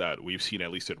seasons that we've seen,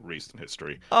 at least in recent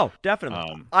history. Oh,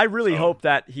 definitely. I really So hope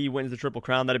that he wins the Triple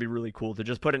Crown. That'd be really cool to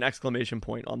just put an exclamation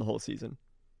point on the whole season.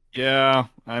 yeah,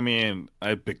 I mean,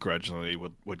 I begrudgingly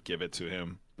would give it to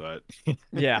him, but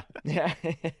Yeah. Yeah.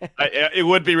 it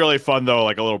would be really fun though,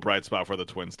 like a little bright spot for the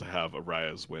Twins to have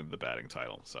Arias win the batting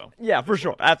title. So Yeah, for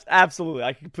sure. Absolutely.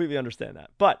 I completely understand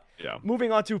that. But yeah,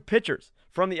 moving on to pitchers.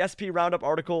 From the SP Roundup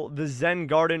article, The Zen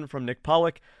Garden from Nick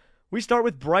Pollock. We start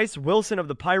with Bryce Wilson of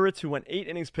the Pirates, who went 8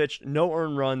 innings pitched, no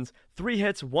earned runs, 3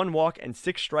 hits, 1 walk, and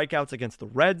 6 strikeouts against the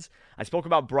Reds. I spoke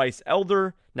about Bryce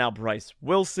Elder, now Bryce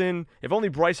Wilson. If only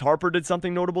Bryce Harper did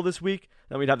something notable this week,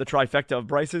 then we'd have the trifecta of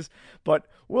Bryces. But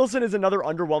Wilson is another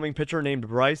underwhelming pitcher named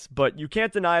Bryce, but you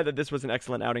can't deny that this was an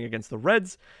excellent outing against the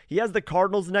Reds. He has the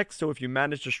Cardinals next, so if you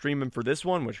manage to stream him for this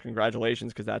one, which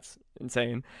congratulations, because that's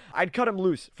insane, I'd cut him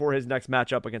loose for his next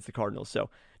matchup against the Cardinals. So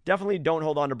definitely don't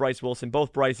hold on to Bryce Wilson.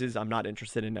 Both Bryces I'm not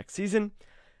interested in next season.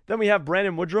 Then we have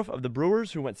Brandon Woodruff of the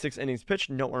Brewers, who went 6 innings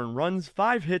pitched, no earned runs,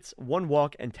 5 hits, 1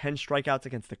 walk, and 10 strikeouts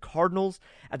against the Cardinals.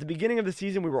 At the beginning of the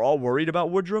season, we were all worried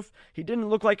about Woodruff. He didn't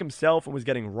look like himself and was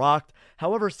getting rocked.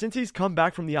 However, since he's come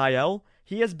back from the IL,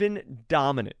 he has been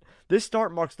dominant. This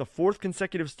start marks the 4th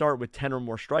consecutive start with 10 or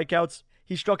more strikeouts.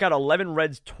 He struck out 11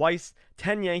 Reds twice,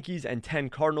 10 Yankees, and 10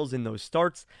 Cardinals in those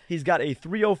starts. He's got a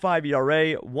 3.05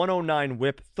 ERA, 109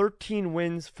 WHIP, 13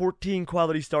 wins, 14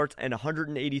 quality starts, and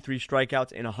 183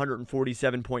 strikeouts in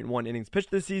 147.1 innings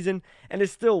pitched this season, and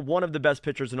is still one of the best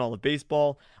pitchers in all of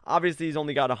baseball. Obviously, he's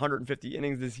only got 150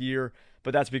 innings this year,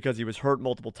 but that's because he was hurt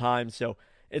multiple times, so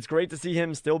it's great to see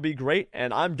him still be great,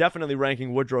 and I'm definitely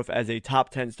ranking Woodruff as a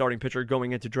top 10 starting pitcher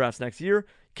going into drafts next year.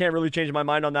 Can't really change my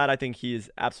mind on that. I think he is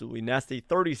absolutely nasty.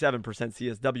 37%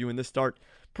 CSW in this start.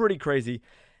 Pretty crazy.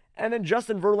 And then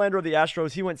Justin Verlander of the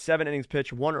Astros, he went 7 innings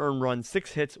pitched, 1 earned run,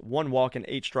 6 hits, 1 walk, and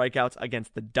 8 strikeouts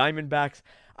against the Diamondbacks.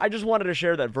 I just wanted to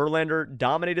share that Verlander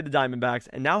dominated the Diamondbacks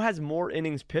and now has more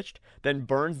innings pitched than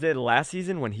Burns did last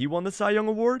season when he won the Cy Young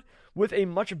Award with a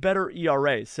much better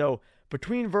ERA. So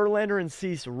between Verlander and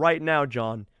Cease right now,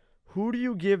 John, who do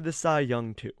you give the Cy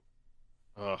Young to?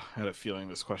 I had a feeling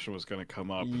this question was going to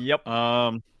come up. Yep.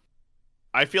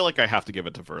 I feel like I have to give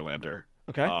it to Verlander.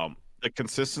 Okay. The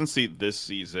consistency this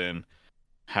season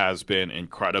has been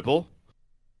incredible.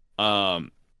 I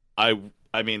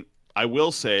mean, I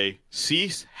will say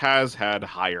Cease has had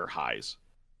higher highs.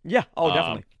 Yeah. Oh,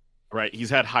 definitely. Right. He's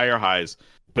had higher highs,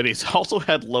 but he's also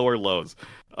had lower lows.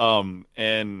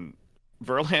 And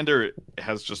Verlander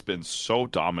has just been so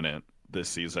dominant this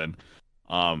season.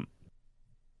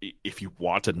 If you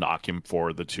want to knock him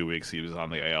for the 2 weeks he was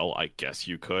on the IL, I guess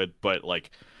you could. But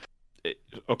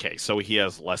okay, so he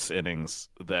has less innings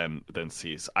than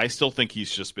Cease. I still think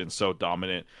he's just been so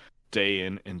dominant day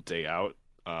in and day out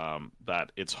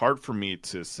that it's hard for me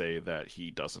to say that he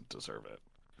doesn't deserve it.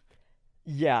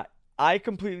 Yeah, I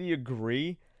completely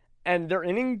agree. And their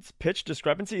innings pitch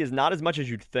discrepancy is not as much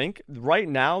as you'd think. Right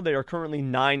now, they are currently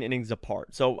 9 innings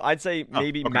apart. So I'd say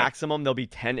maybe maximum they'll be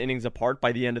 10 innings apart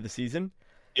by the end of the season.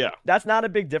 Yeah. That's not a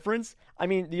big difference. I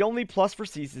mean, the only plus for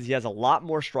Cease is he has a lot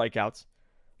more strikeouts.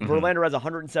 Mm-hmm. Verlander has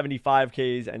 175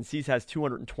 Ks and Cease has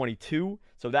 222.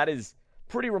 So that is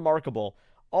pretty remarkable.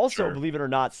 Also, Sure. Believe it or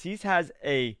not, Cease has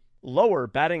a lower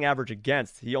batting average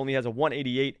against. He only has a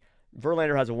 188.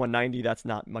 Verlander has a 190. That's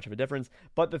not much of a difference.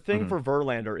 But the thing for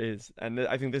Verlander is, and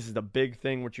I think this is the big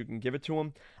thing which you can give it to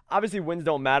him, obviously wins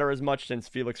don't matter as much since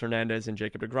Felix Hernandez and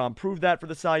Jacob deGrom proved that for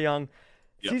the Cy Young.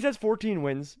 Yep. Cease has 14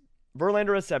 wins.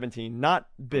 Verlander has 17. Not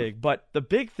big. But the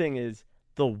big thing is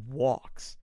the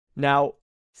walks. Now,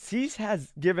 Cease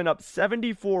has given up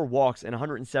 74 walks in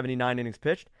 179 innings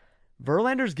pitched.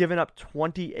 Verlander's given up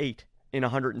 28 in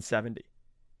 170.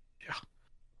 Yeah.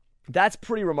 That's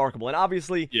pretty remarkable. And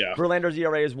obviously, Verlander's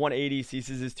ERA is 180,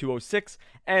 Cease's is 206,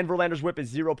 and Verlander's WHIP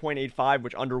is 0.85,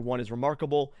 which under 1 is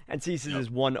remarkable, and Cease's is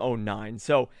 109.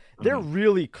 So they're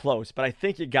really close, but I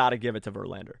think you got to give it to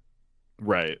Verlander.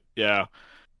 Right. Yeah.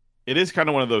 It is kind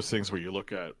of one of those things where you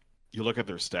look at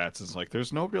their stats, it's like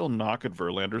there's no real knock at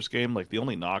Verlander's game. Like the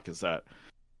only knock is that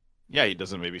he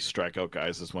doesn't maybe strike out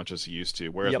guys as much as he used to.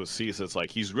 Whereas with Cease, it's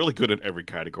like he's really good in every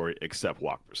category except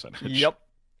walk percentage. Yep.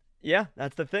 Yeah,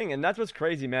 that's the thing. And that's what's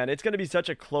crazy, man. It's going to be such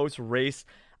a close race.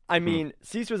 I mean,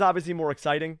 Cease was obviously more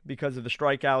exciting because of the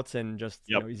strikeouts and just,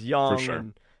 he's young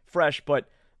and fresh. But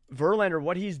Verlander,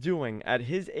 what he's doing at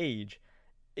his age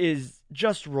is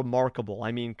just remarkable.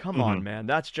 I mean, come on, man.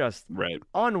 That's just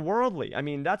unworldly. I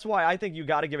mean, that's why I think you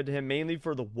got to give it to him mainly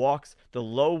for the walks, the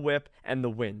low whip, and the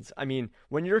wins. I mean,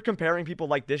 when you're comparing people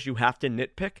like this, you have to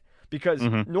nitpick because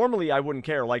normally I wouldn't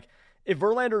care. Like, if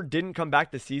Verlander didn't come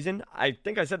back this season, I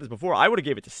think I said this before, I would have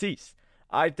gave it to Cease.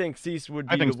 I think Cease would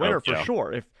I be the think so. winner for Yeah.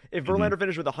 sure. If Hmm. Verlander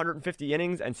finished with 150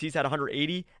 innings and Cease had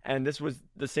 180, and this was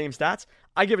the same stats,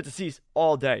 I give it to Cease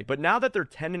all day. But now that they're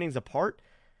 10 innings apart,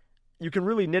 you can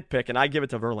really nitpick, and I give it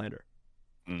to Verlander.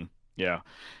 Mm. Yeah.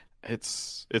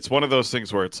 It's one of those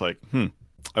things where it's like,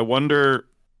 I wonder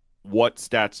what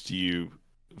stats do you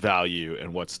value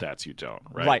and what stats you don't,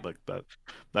 right? Right. Like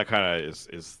that kind of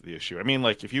is the issue. I mean,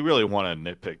 like if you really want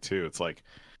to nitpick too, it's like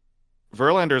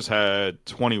Verlander's had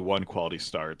 21 quality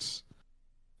starts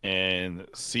and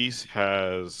Cease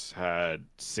has had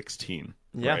 16,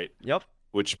 Yeah. right? Yep.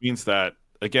 Which means that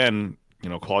again,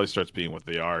 quality starts being what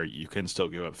they are, you can still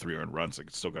give up 3 earned runs and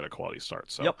still get a quality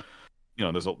start. So, Yep.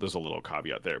 there's a little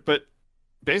caveat there. But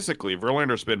basically,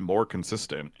 Verlander's been more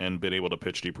consistent and been able to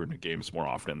pitch deeper into games more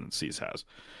often than Cease has.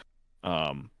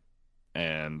 Um,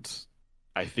 and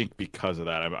I think because of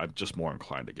that, I'm just more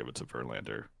inclined to give it to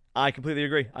Verlander. I completely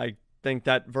agree. I think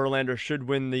that Verlander should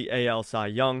win the AL Cy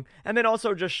Young. And then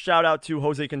also just shout out to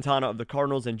Jose Quintana of the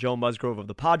Cardinals and Joe Musgrove of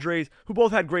the Padres, who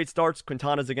both had great starts.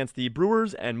 Quintana's against the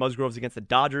Brewers and Musgrove's against the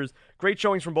Dodgers. Great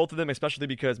showings from both of them, especially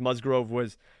because Musgrove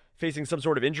was facing some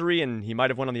sort of injury and he might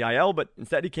have went on the IL, but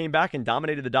instead he came back and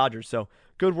dominated the Dodgers. So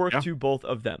good work Yeah, to both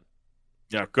of them.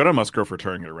 yeah, good on Musgrove for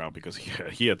turning it around because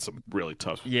he had some really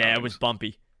tough Yeah, it was outings.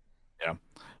 bumpy. Yeah.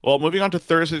 Well, moving on to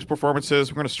Thursday's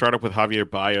performances, we're going to start up with Javier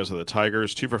Baez of the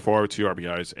Tigers, 2 for 4, 2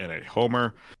 RBIs, and a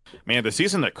homer. Man, the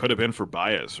season that could have been for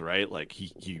Baez, right? Like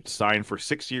he signed for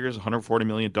 6 years, $140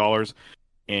 million,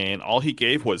 and all he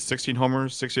gave was 16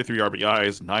 homers, 63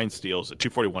 RBIs, 9 steals, a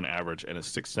 241 average, and a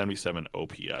 677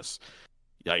 OPS.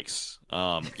 Yikes.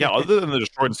 Yeah, other than the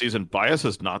shortened season, Baez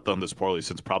has not done this poorly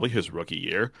since probably his rookie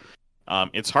year.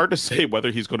 It's hard to say whether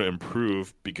he's going to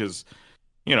improve because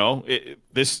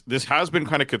this has been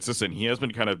kind of consistent. He has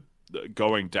been kind of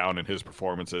going down in his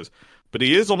performances, but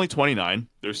he is only 29.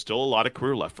 There's still a lot of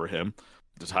career left for him.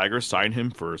 The Tigers signed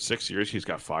him for 6 years. He's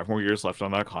got 5 more years left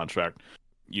on that contract.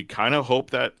 You kind of hope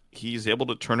that he's able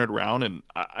to turn it around. And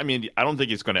I mean, I don't think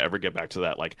he's going to ever get back to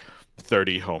that like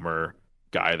 30 homer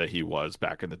guy that he was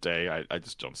back in the day. I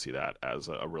just don't see that as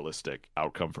a realistic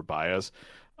outcome for Baez.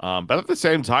 But at the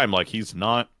same time, like he's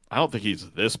not. I don't think he's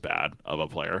this bad of a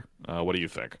player. What do you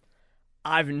think?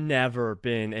 I've never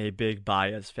been a big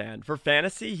Baez fan. For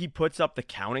fantasy, he puts up the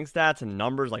counting stats and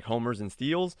numbers like homers and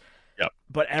steals, Yep.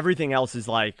 but everything else is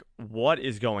like, what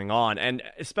is going on? And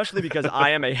especially because I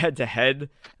am a head-to-head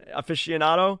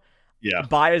aficionado, Yeah.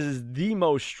 Baez is the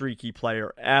most streaky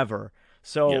player ever.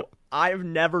 So Yep. I've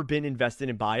never been invested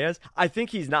in Baez. I think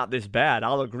he's not this bad.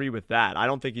 I'll agree with that. I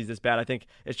don't think he's this bad. I think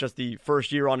it's just the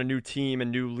first year on a new team and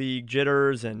new league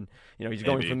jitters, and he's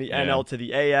going Maybe. from the Yeah. NL to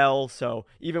the AL. So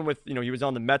even with he was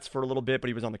on the Mets for a little bit, but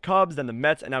he was on the Cubs, then the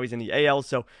Mets, and now he's in the AL.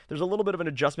 So there's a little bit of an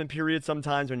adjustment period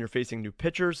sometimes when you're facing new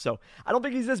pitchers. So I don't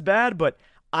think he's this bad, but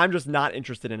I'm just not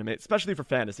interested in him, especially for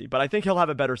fantasy. But I think he'll have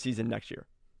a better season next year.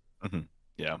 Hmm.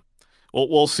 Yeah. Well,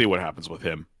 we'll see what happens with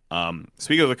him.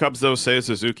 Speaking of the Cubs, though, Seiya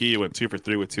Suzuki went 2 for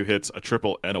 3 with 2 hits, a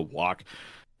triple, and a walk.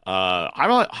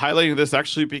 I'm highlighting this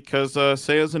actually because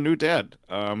Seiya's a new dad.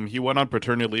 He went on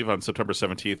paternity leave on September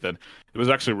 17th, and there was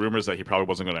actually rumors that he probably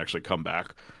wasn't going to actually come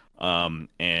back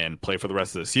and play for the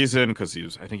rest of the season because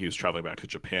I think he was traveling back to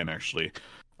Japan actually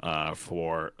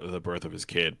for the birth of his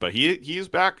kid. But he's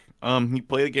back. He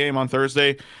played a game on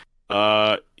Thursday.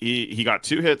 He got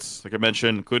 2 hits, like I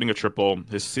mentioned, including a triple.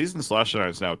 His season slash line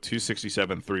is now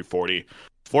 267, 340,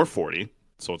 440.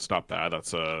 So it's not bad.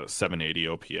 That's a 780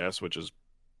 OPS, which is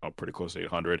pretty close to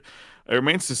 800. It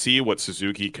remains to see what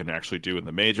Suzuki can actually do in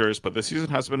the majors, but this season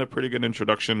has been a pretty good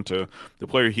introduction to the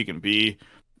player he can be.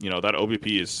 That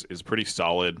OBP is pretty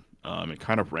solid. It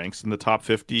kind of ranks in the top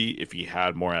 50. If he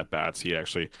had more at bats, he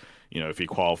actually, if he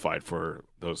qualified for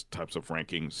those types of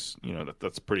rankings,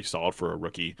 that's pretty solid for a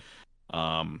rookie.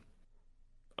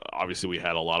 Obviously, we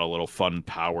had a lot of little fun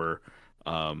power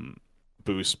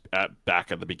boost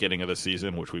back at the beginning of the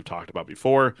season, which we've talked about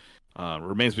before.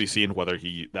 Remains to be seen whether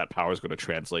that power is going to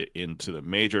translate into the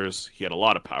majors. He had a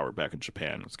lot of power back in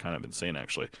Japan. It's kind of insane,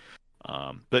 actually.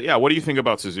 But yeah, what do you think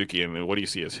about Suzuki, and what do you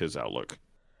see as his outlook?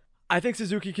 I think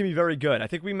Suzuki can be very good. I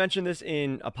think we mentioned this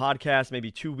in a podcast maybe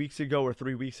 2 weeks ago or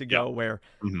 3 weeks ago, where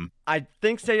I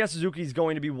think Seiya Suzuki is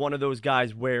going to be one of those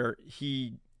guys where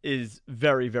he is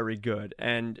very, very good.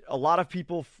 And a lot of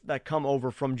people that come over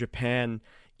from Japan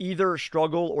either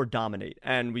struggle or dominate.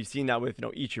 And we've seen that with,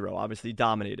 Ichiro, obviously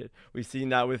dominated. We've seen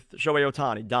that with Shohei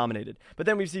Ohtani, dominated. But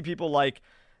then we see people like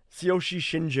Tsuyoshi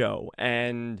Shinjo,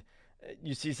 and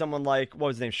you see someone like, what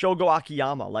was his name, Shogo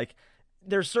Akiyama. Like,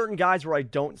 there's certain guys where I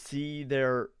don't see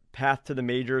their path to the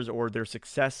majors or their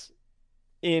success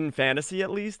in fantasy at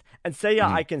least. And Seiya,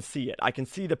 Mhm. I can see it. I can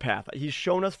see the path. He's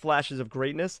shown us flashes of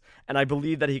greatness, and I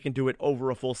believe that he can do it over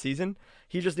a full season.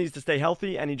 He just needs to stay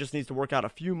healthy, and he just needs to work out a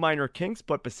few minor kinks.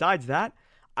 But besides that,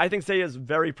 I think Seiya is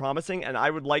very promising, and I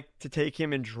would like to take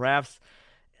him in drafts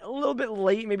a little bit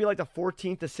late, maybe like the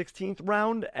 14th to 16th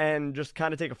round, and just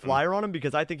kind of take a flyer on him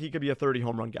because I think he could be a 30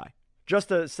 home run guy.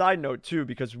 Just a side note, too,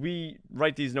 because we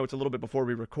write these notes a little bit before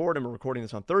we record, and we're recording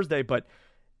this on Thursday, but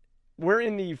we're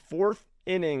in the fourth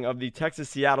inning of the Texas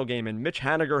Seattle game, and Mitch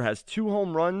Haniger has 2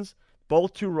 home runs,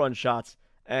 both 2 run shots.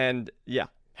 And yeah,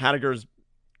 Haniger's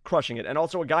crushing it. And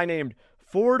also a guy named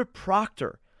Ford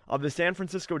Proctor of the San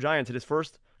Francisco Giants hit his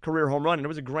first career home run, and it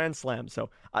was a grand slam. So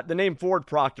the name Ford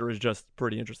Proctor is just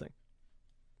pretty interesting.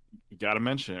 You got to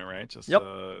mention it, right? Just Yep.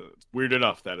 it's weird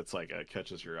enough that it's like it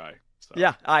catches your eye. So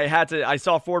Yeah, I had to. I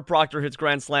saw Ford Proctor hits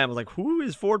grand slam. I was like, who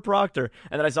is Ford Proctor?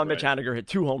 And then I saw Mitch right. Haniger hit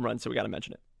 2 home runs, so we got to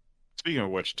mention it. Speaking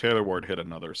of which, Taylor Ward hit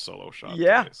another solo shot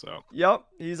Yeah. today. So Yep.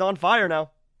 He's on fire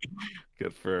now.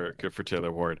 good for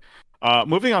Taylor Ward.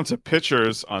 Moving on to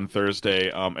pitchers on Thursday,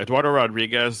 Eduardo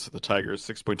Rodriguez, the Tigers,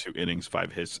 6.2 innings,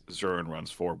 5 hits, 0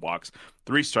 runs, 4 walks,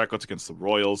 3 strikeouts against the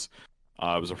Royals.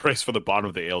 It was a race for the bottom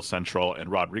of the AL Central,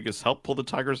 and Rodriguez helped pull the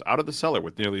Tigers out of the cellar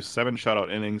with nearly 7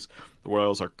 shutout innings. The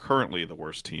Royals are currently the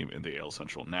worst team in the AL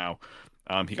Central now.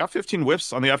 He got 15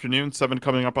 whiffs on the afternoon, 7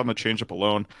 coming up on the changeup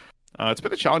alone. It's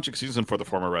been a challenging season for the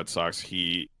former Red Sox.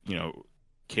 He,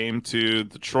 came to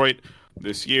Detroit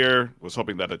this year, was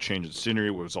hoping that a change in scenery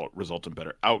would result in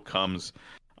better outcomes.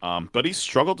 But he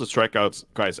struggled to strike out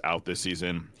guys out this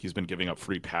season. He's been giving up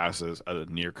free passes at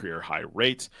a near career high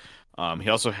rate. He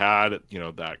also had,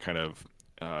 that kind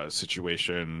of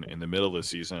situation in the middle of the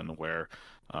season where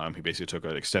he basically took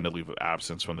an extended leave of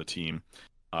absence from the team.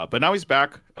 But now he's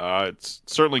back. It's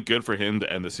certainly good for him to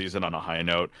end the season on a high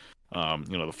note.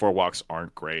 The 4 walks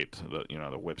aren't great.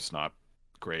 The whip's not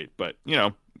great, but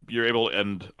you're able to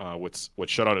end with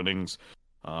shutout innings,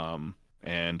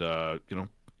 and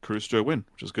cruise to a win,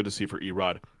 which is good to see for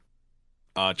Erod.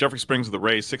 Jeffrey Springs of the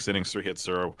Rays, 6 innings, 3 hits,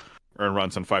 0 earned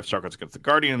runs, and 5 strikeouts against the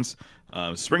Guardians.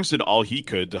 Springs did all he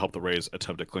could to help the Rays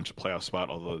attempt to clinch a playoff spot,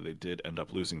 although they did end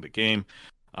up losing the game.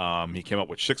 He came up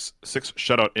with six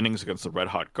shutout innings against the Red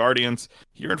Hot Guardians.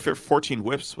 He earned 14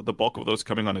 whiffs, with the bulk of those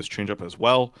coming on his changeup as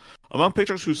well. Among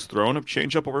pitchers who's thrown a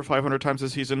changeup over 500 times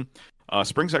this season,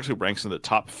 Springs actually ranks in the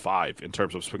top 5 in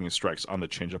terms of swinging strikes on the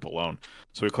changeup alone.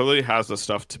 So he clearly has the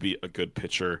stuff to be a good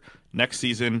pitcher next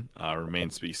season.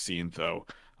 Remains to be seen, though,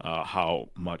 how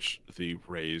much the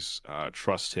Rays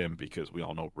trust him, because we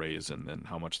all know Rays and then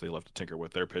how much they love to tinker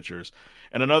with their pitchers.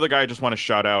 And another guy I just want to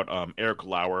shout out, Eric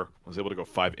Lauer was able to go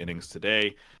 5 innings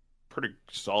today. Pretty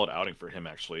solid outing for him,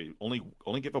 actually. Only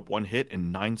gave up 1 hit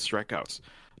and 9 strikeouts.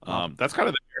 Wow. That's kind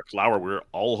of the Eric Lauer we were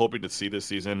all hoping to see this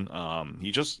season.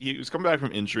 He was coming back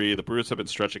from injury. The Brewers have been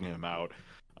stretching him out,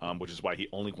 which is why he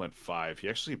only went 5. He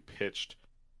actually pitched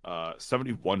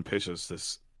 71 pitches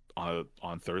this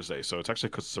on Thursday, so it's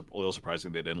actually a little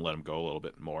surprising they didn't let him go a little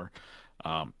bit more.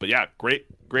 But yeah, great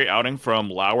outing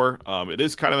from Lauer. It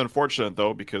is kind of unfortunate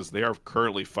though, because they are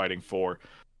currently fighting for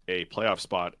a playoff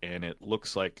spot, and it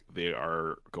looks like they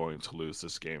are going to lose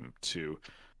this game to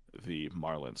the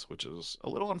Marlins, which is a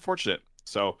little unfortunate.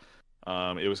 So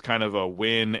it was kind of a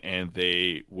win, and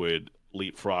they would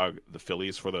leapfrog the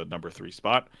Phillies for the number 3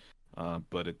 spot.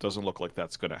 But it doesn't look like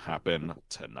that's going to happen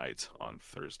tonight, on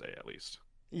Thursday at least.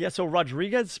 Yeah, so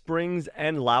Rodriguez, Springs,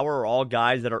 and Lauer are all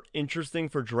guys that are interesting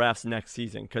for drafts next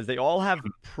season because they all have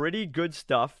pretty good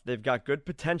stuff. They've got good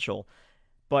potential,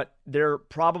 but they're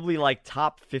probably like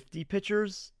top 50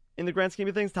 pitchers in the grand scheme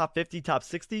of things, top 50, top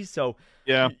 60. So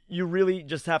Yeah, you really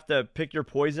just have to pick your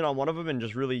poison on one of them and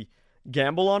just really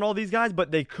gamble on all these guys,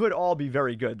 but they could all be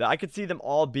very good. I could see them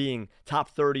all being top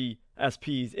 30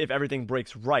 SPs if everything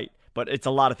breaks right, but it's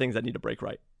a lot of things that need to break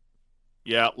right.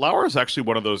 yeah. Lauer is actually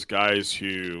one of those guys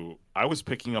who I was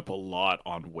picking up a lot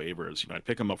on waivers. I'd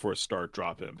pick him up for a start,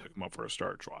 drop him, pick him up for a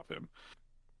start, drop him.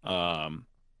 Um,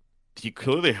 he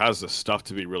clearly has the stuff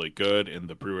to be really good, and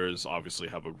the Brewers obviously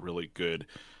have a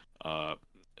uh,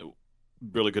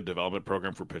 really good development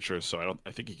program for pitchers. So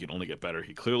I think he can only get better.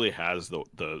 He clearly has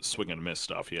the swing and miss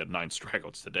stuff. He had 9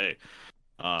 strikeouts today.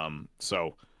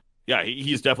 So yeah,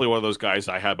 he's definitely one of those guys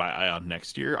I had my eye on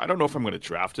next year. I don't know if I'm going to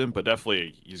draft him, but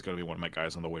definitely he's going to be one of my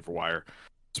guys on the waiver wire.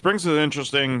 Springs is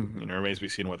interesting. Remains to be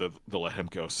seen whether they'll let him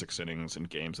go 6 innings in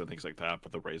games and things like that.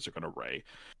 But the Rays are going to Ray.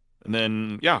 And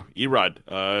then yeah, Erod.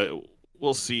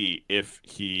 We'll see if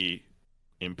he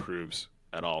improves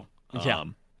at all. Yeah.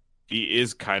 He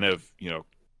is kind of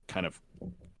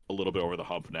a little bit over the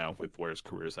hump now with where his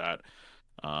career is at.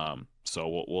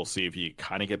 So we'll see if he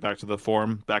kind of get back to the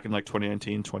form back in like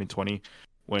 2019, 2020.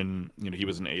 when he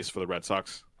was an ace for the Red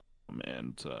Sox.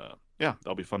 And yeah,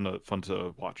 that'll be fun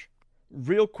to watch.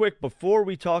 Real quick, before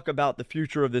we talk about the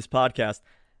future of this podcast,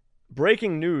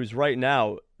 breaking news right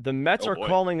now. The Mets Oh are boy.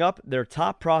 calling up their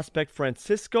top prospect,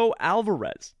 Francisco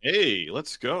Alvarez. Hey,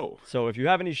 let's go. So if you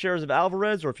have any shares of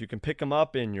Alvarez, or if you can pick him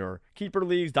up in your keeper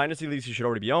leagues, dynasty leagues, he should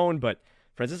already be owned. But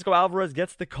Francisco Alvarez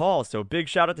gets the call. So big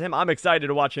shout out to him. I'm excited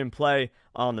to watch him play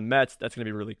on the Mets. That's going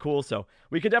to be really cool. So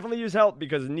we could definitely use help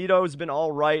because Nito's been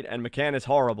all right and McCann is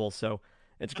horrible. So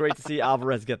it's great to see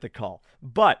Alvarez get the call.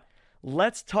 But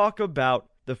let's talk about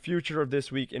the future of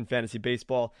this week in fantasy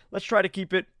baseball. Let's try to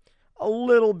keep it a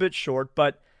little bit short,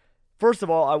 but first of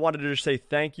all, I wanted to just say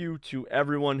thank you to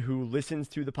everyone who listens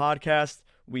to the podcast.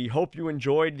 We hope you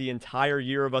enjoyed the entire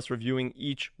year of us reviewing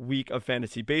each week of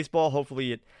fantasy baseball.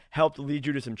 Hopefully it helped lead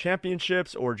you to some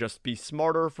championships or just be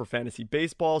smarter for fantasy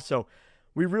baseball. So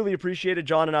we really appreciate it.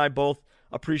 John and I both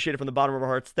appreciate it from the bottom of our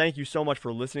hearts. Thank you so much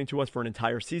for listening to us for an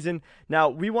entire season. Now,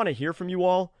 we want to hear from you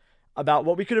all about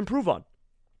what we could improve on.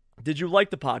 Did you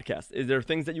like the podcast? Is there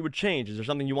things that you would change? Is there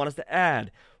something you want us to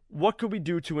add? What could we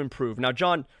do to improve? Now,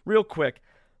 John, real quick,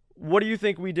 what do you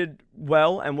think we did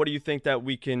well, and what do you think that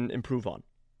we can improve on?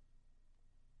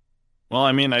 Well,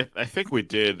 I mean, I think we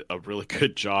did a really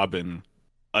good job in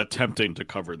attempting to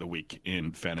cover the week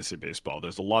in fantasy baseball.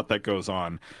 There's a lot that goes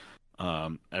on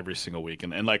every single week,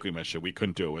 and like we mentioned, we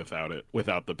couldn't do it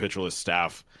without the Pitcher List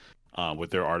staff with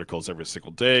their articles every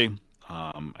single day.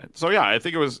 So yeah, I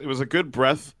think it was a good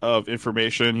breadth of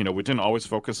information. We didn't always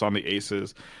focus on the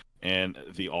aces and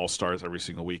the all-stars every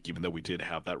single week, even though we did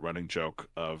have that running joke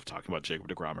of talking about Jacob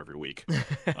deGrom every week.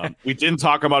 We didn't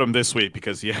talk about him this week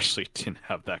because he actually didn't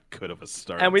have that good of a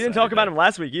start. And we didn't talk about him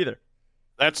last week either.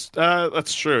 That's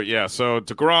true. Yeah. So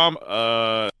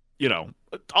deGrom,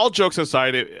 all jokes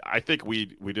aside, I think we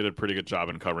did a pretty good job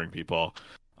in covering people.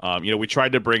 We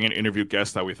tried to bring in interview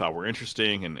guests that we thought were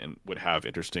interesting and would have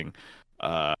interesting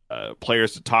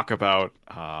players to talk about.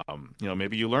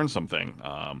 Maybe you learn something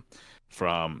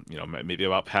from, maybe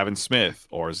about Pavin Smith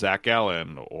or Zach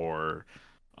Gallen or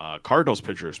Cardinals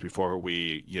pitchers before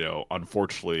we,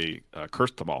 unfortunately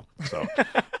cursed them all. So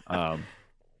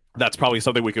that's probably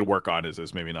something we could work on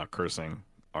is maybe not cursing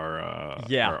our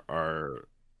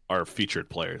featured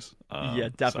players. Yeah,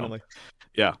 definitely. So,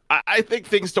 yeah, I think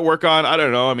things to work on. I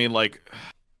don't know. I mean, like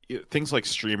things like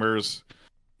streamers,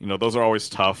 those are always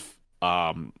tough.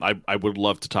 I would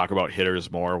love to talk about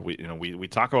hitters more. We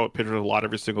talk about pitchers a lot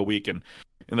every single week, and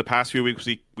in the past few weeks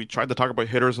we tried to talk about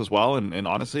hitters as well. And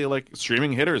honestly, like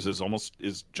streaming hitters is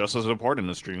just as important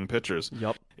as streaming pitchers.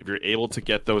 Yep. If you're able to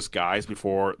get those guys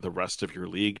before the rest of your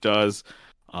league does,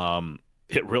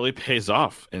 it really pays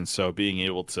off. And so being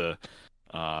able to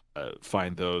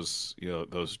find those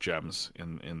those gems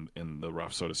in the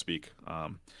rough, so to speak.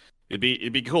 It'd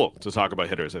be cool to talk about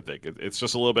hitters. I think it's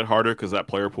just a little bit harder because that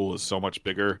player pool is so much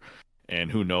bigger, and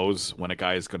who knows when a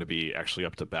guy is going to be actually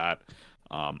up to bat.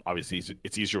 Obviously,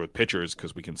 it's easier with pitchers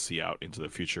because we can see out into the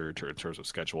future in terms of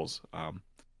schedules.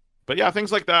 But yeah,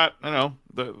 things like that. I know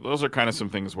those are kind of some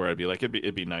things where I'd be like,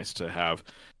 it'd be nice to have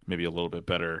maybe a little bit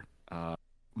better,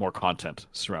 more content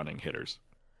surrounding hitters.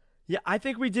 Yeah, I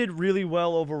think we did really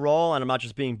well overall, and I'm not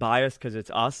just being biased because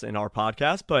it's us and our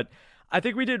podcast, but I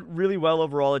think we did really well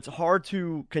overall. It's hard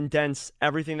to condense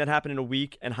everything that happened in a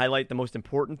week and highlight the most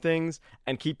important things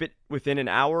and keep it within an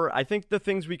hour. I think the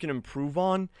things we can improve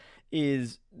on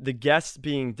is the guests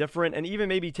being different and even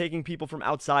maybe taking people from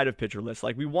outside of Pitcher List.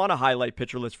 Like, we want to highlight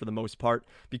Pitcher List for the most part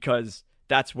because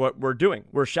that's what we're doing.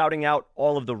 We're shouting out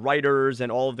all of the writers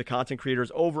and all of the content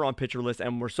creators over on Pitcher List,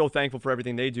 and we're so thankful for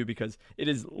everything they do because it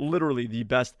is literally the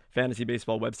best fantasy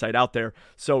baseball website out there.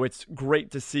 So it's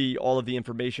great to see all of the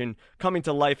information coming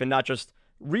to life and not just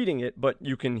reading it, but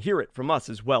you can hear it from us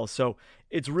as well. So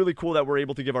it's really cool that we're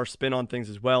able to give our spin on things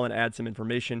as well and add some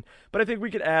information. But I think we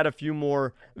could add a few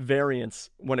more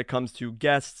variants when it comes to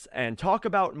guests and talk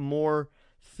about more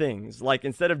things. Like,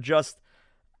 instead of just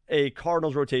a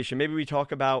Cardinals rotation, maybe we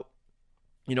talk about,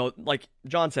 like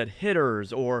John said,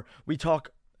 hitters, or we talk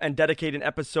and dedicate an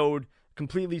episode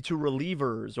completely to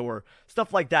relievers or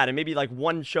stuff like that. And maybe like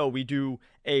one show we do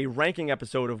a ranking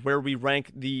episode of where we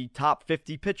rank the top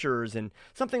 50 pitchers and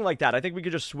something like that. I think we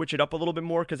could just switch it up a little bit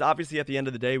more because obviously at the end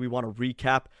of the day, we want to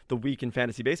recap the week in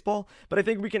fantasy baseball, but I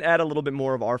think we can add a little bit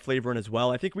more of our flavor in as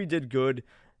well. I think we did good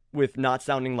with not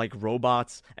sounding like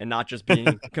robots and not just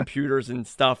being computers and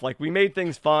stuff. Like, we made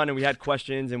things fun and we had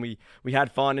questions and we had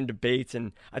fun and debates,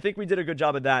 and I think we did a good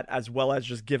job of that, as well as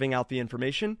just giving out the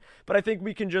information. But I think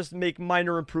we can just make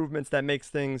minor improvements that makes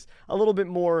things a little bit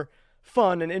more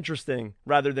fun and interesting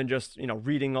rather than just,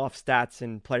 reading off stats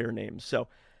and player names. So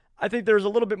I think there's a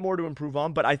little bit more to improve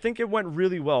on, but I think it went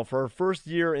really well for our first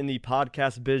year in the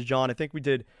podcast biz, John. I think we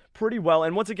did pretty well.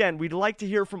 And once again, we'd like to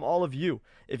hear from all of you.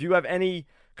 If you have any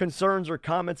concerns or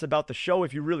comments about the show,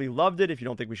 if you really loved it, if you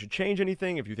don't think we should change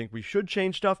anything, if you think we should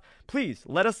change stuff, please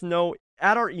let us know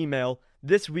at our email,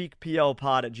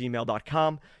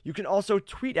 thisweekplpod@gmail.com. You can also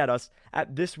tweet at us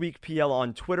at thisweekpl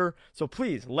on Twitter. So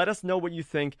please let us know what you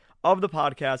think of the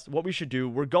podcast, what we should do.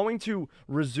 We're going to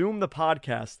resume the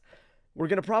podcast. We're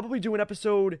going to probably do an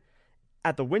episode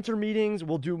at the winter meetings.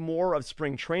 We'll do more of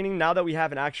spring training now that we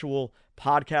have an actual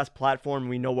podcast platform.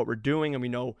 We know what we're doing and we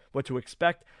know what to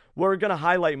expect. We're going to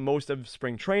highlight most of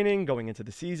spring training going into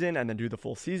the season and then do the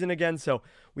full season again. So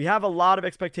we have a lot of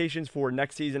expectations for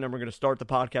next season, and we're going to start the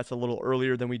podcast a little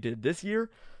earlier than we did this year.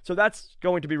 So that's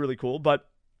going to be really cool. But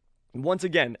once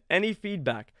again, any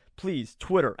feedback, please,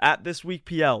 Twitter at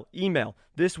thisweekpl, email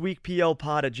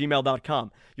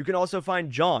thisweekplpod@gmail.com. You can also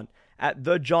find John at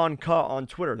the John Ka on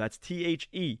Twitter. That's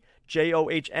TheJohnke.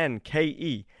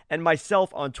 And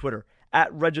myself on Twitter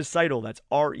at Regicidal. That's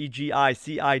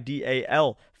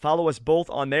Regicidal. Follow us both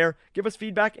on there. Give us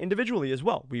feedback individually as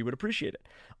well. We would appreciate it.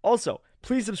 Also,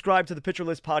 please subscribe to the Pitcher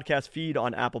List podcast feed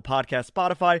on Apple Podcasts,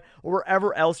 Spotify, or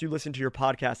wherever else you listen to your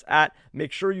podcasts at.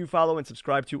 Make sure you follow and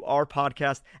subscribe to our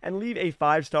podcast and leave a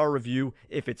 5-star review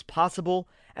if it's possible.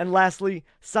 And lastly,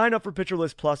 sign up for Pitcher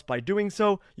List Plus. By doing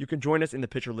so, you can join us in the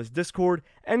Pitcher List Discord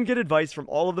and get advice from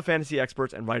all of the fantasy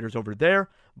experts and writers over there.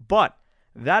 But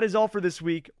that is all for this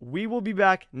week. We will be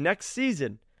back next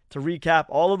season to recap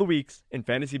all of the weeks in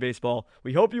fantasy baseball.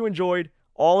 We hope you enjoyed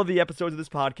all of the episodes of this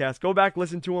podcast. Go back,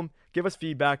 listen to them, give us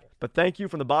feedback. But thank you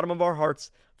from the bottom of our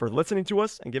hearts for listening to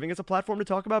us and giving us a platform to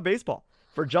talk about baseball.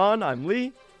 For John, I'm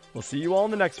Lee. We'll see you all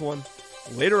in the next one.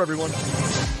 Later, everyone.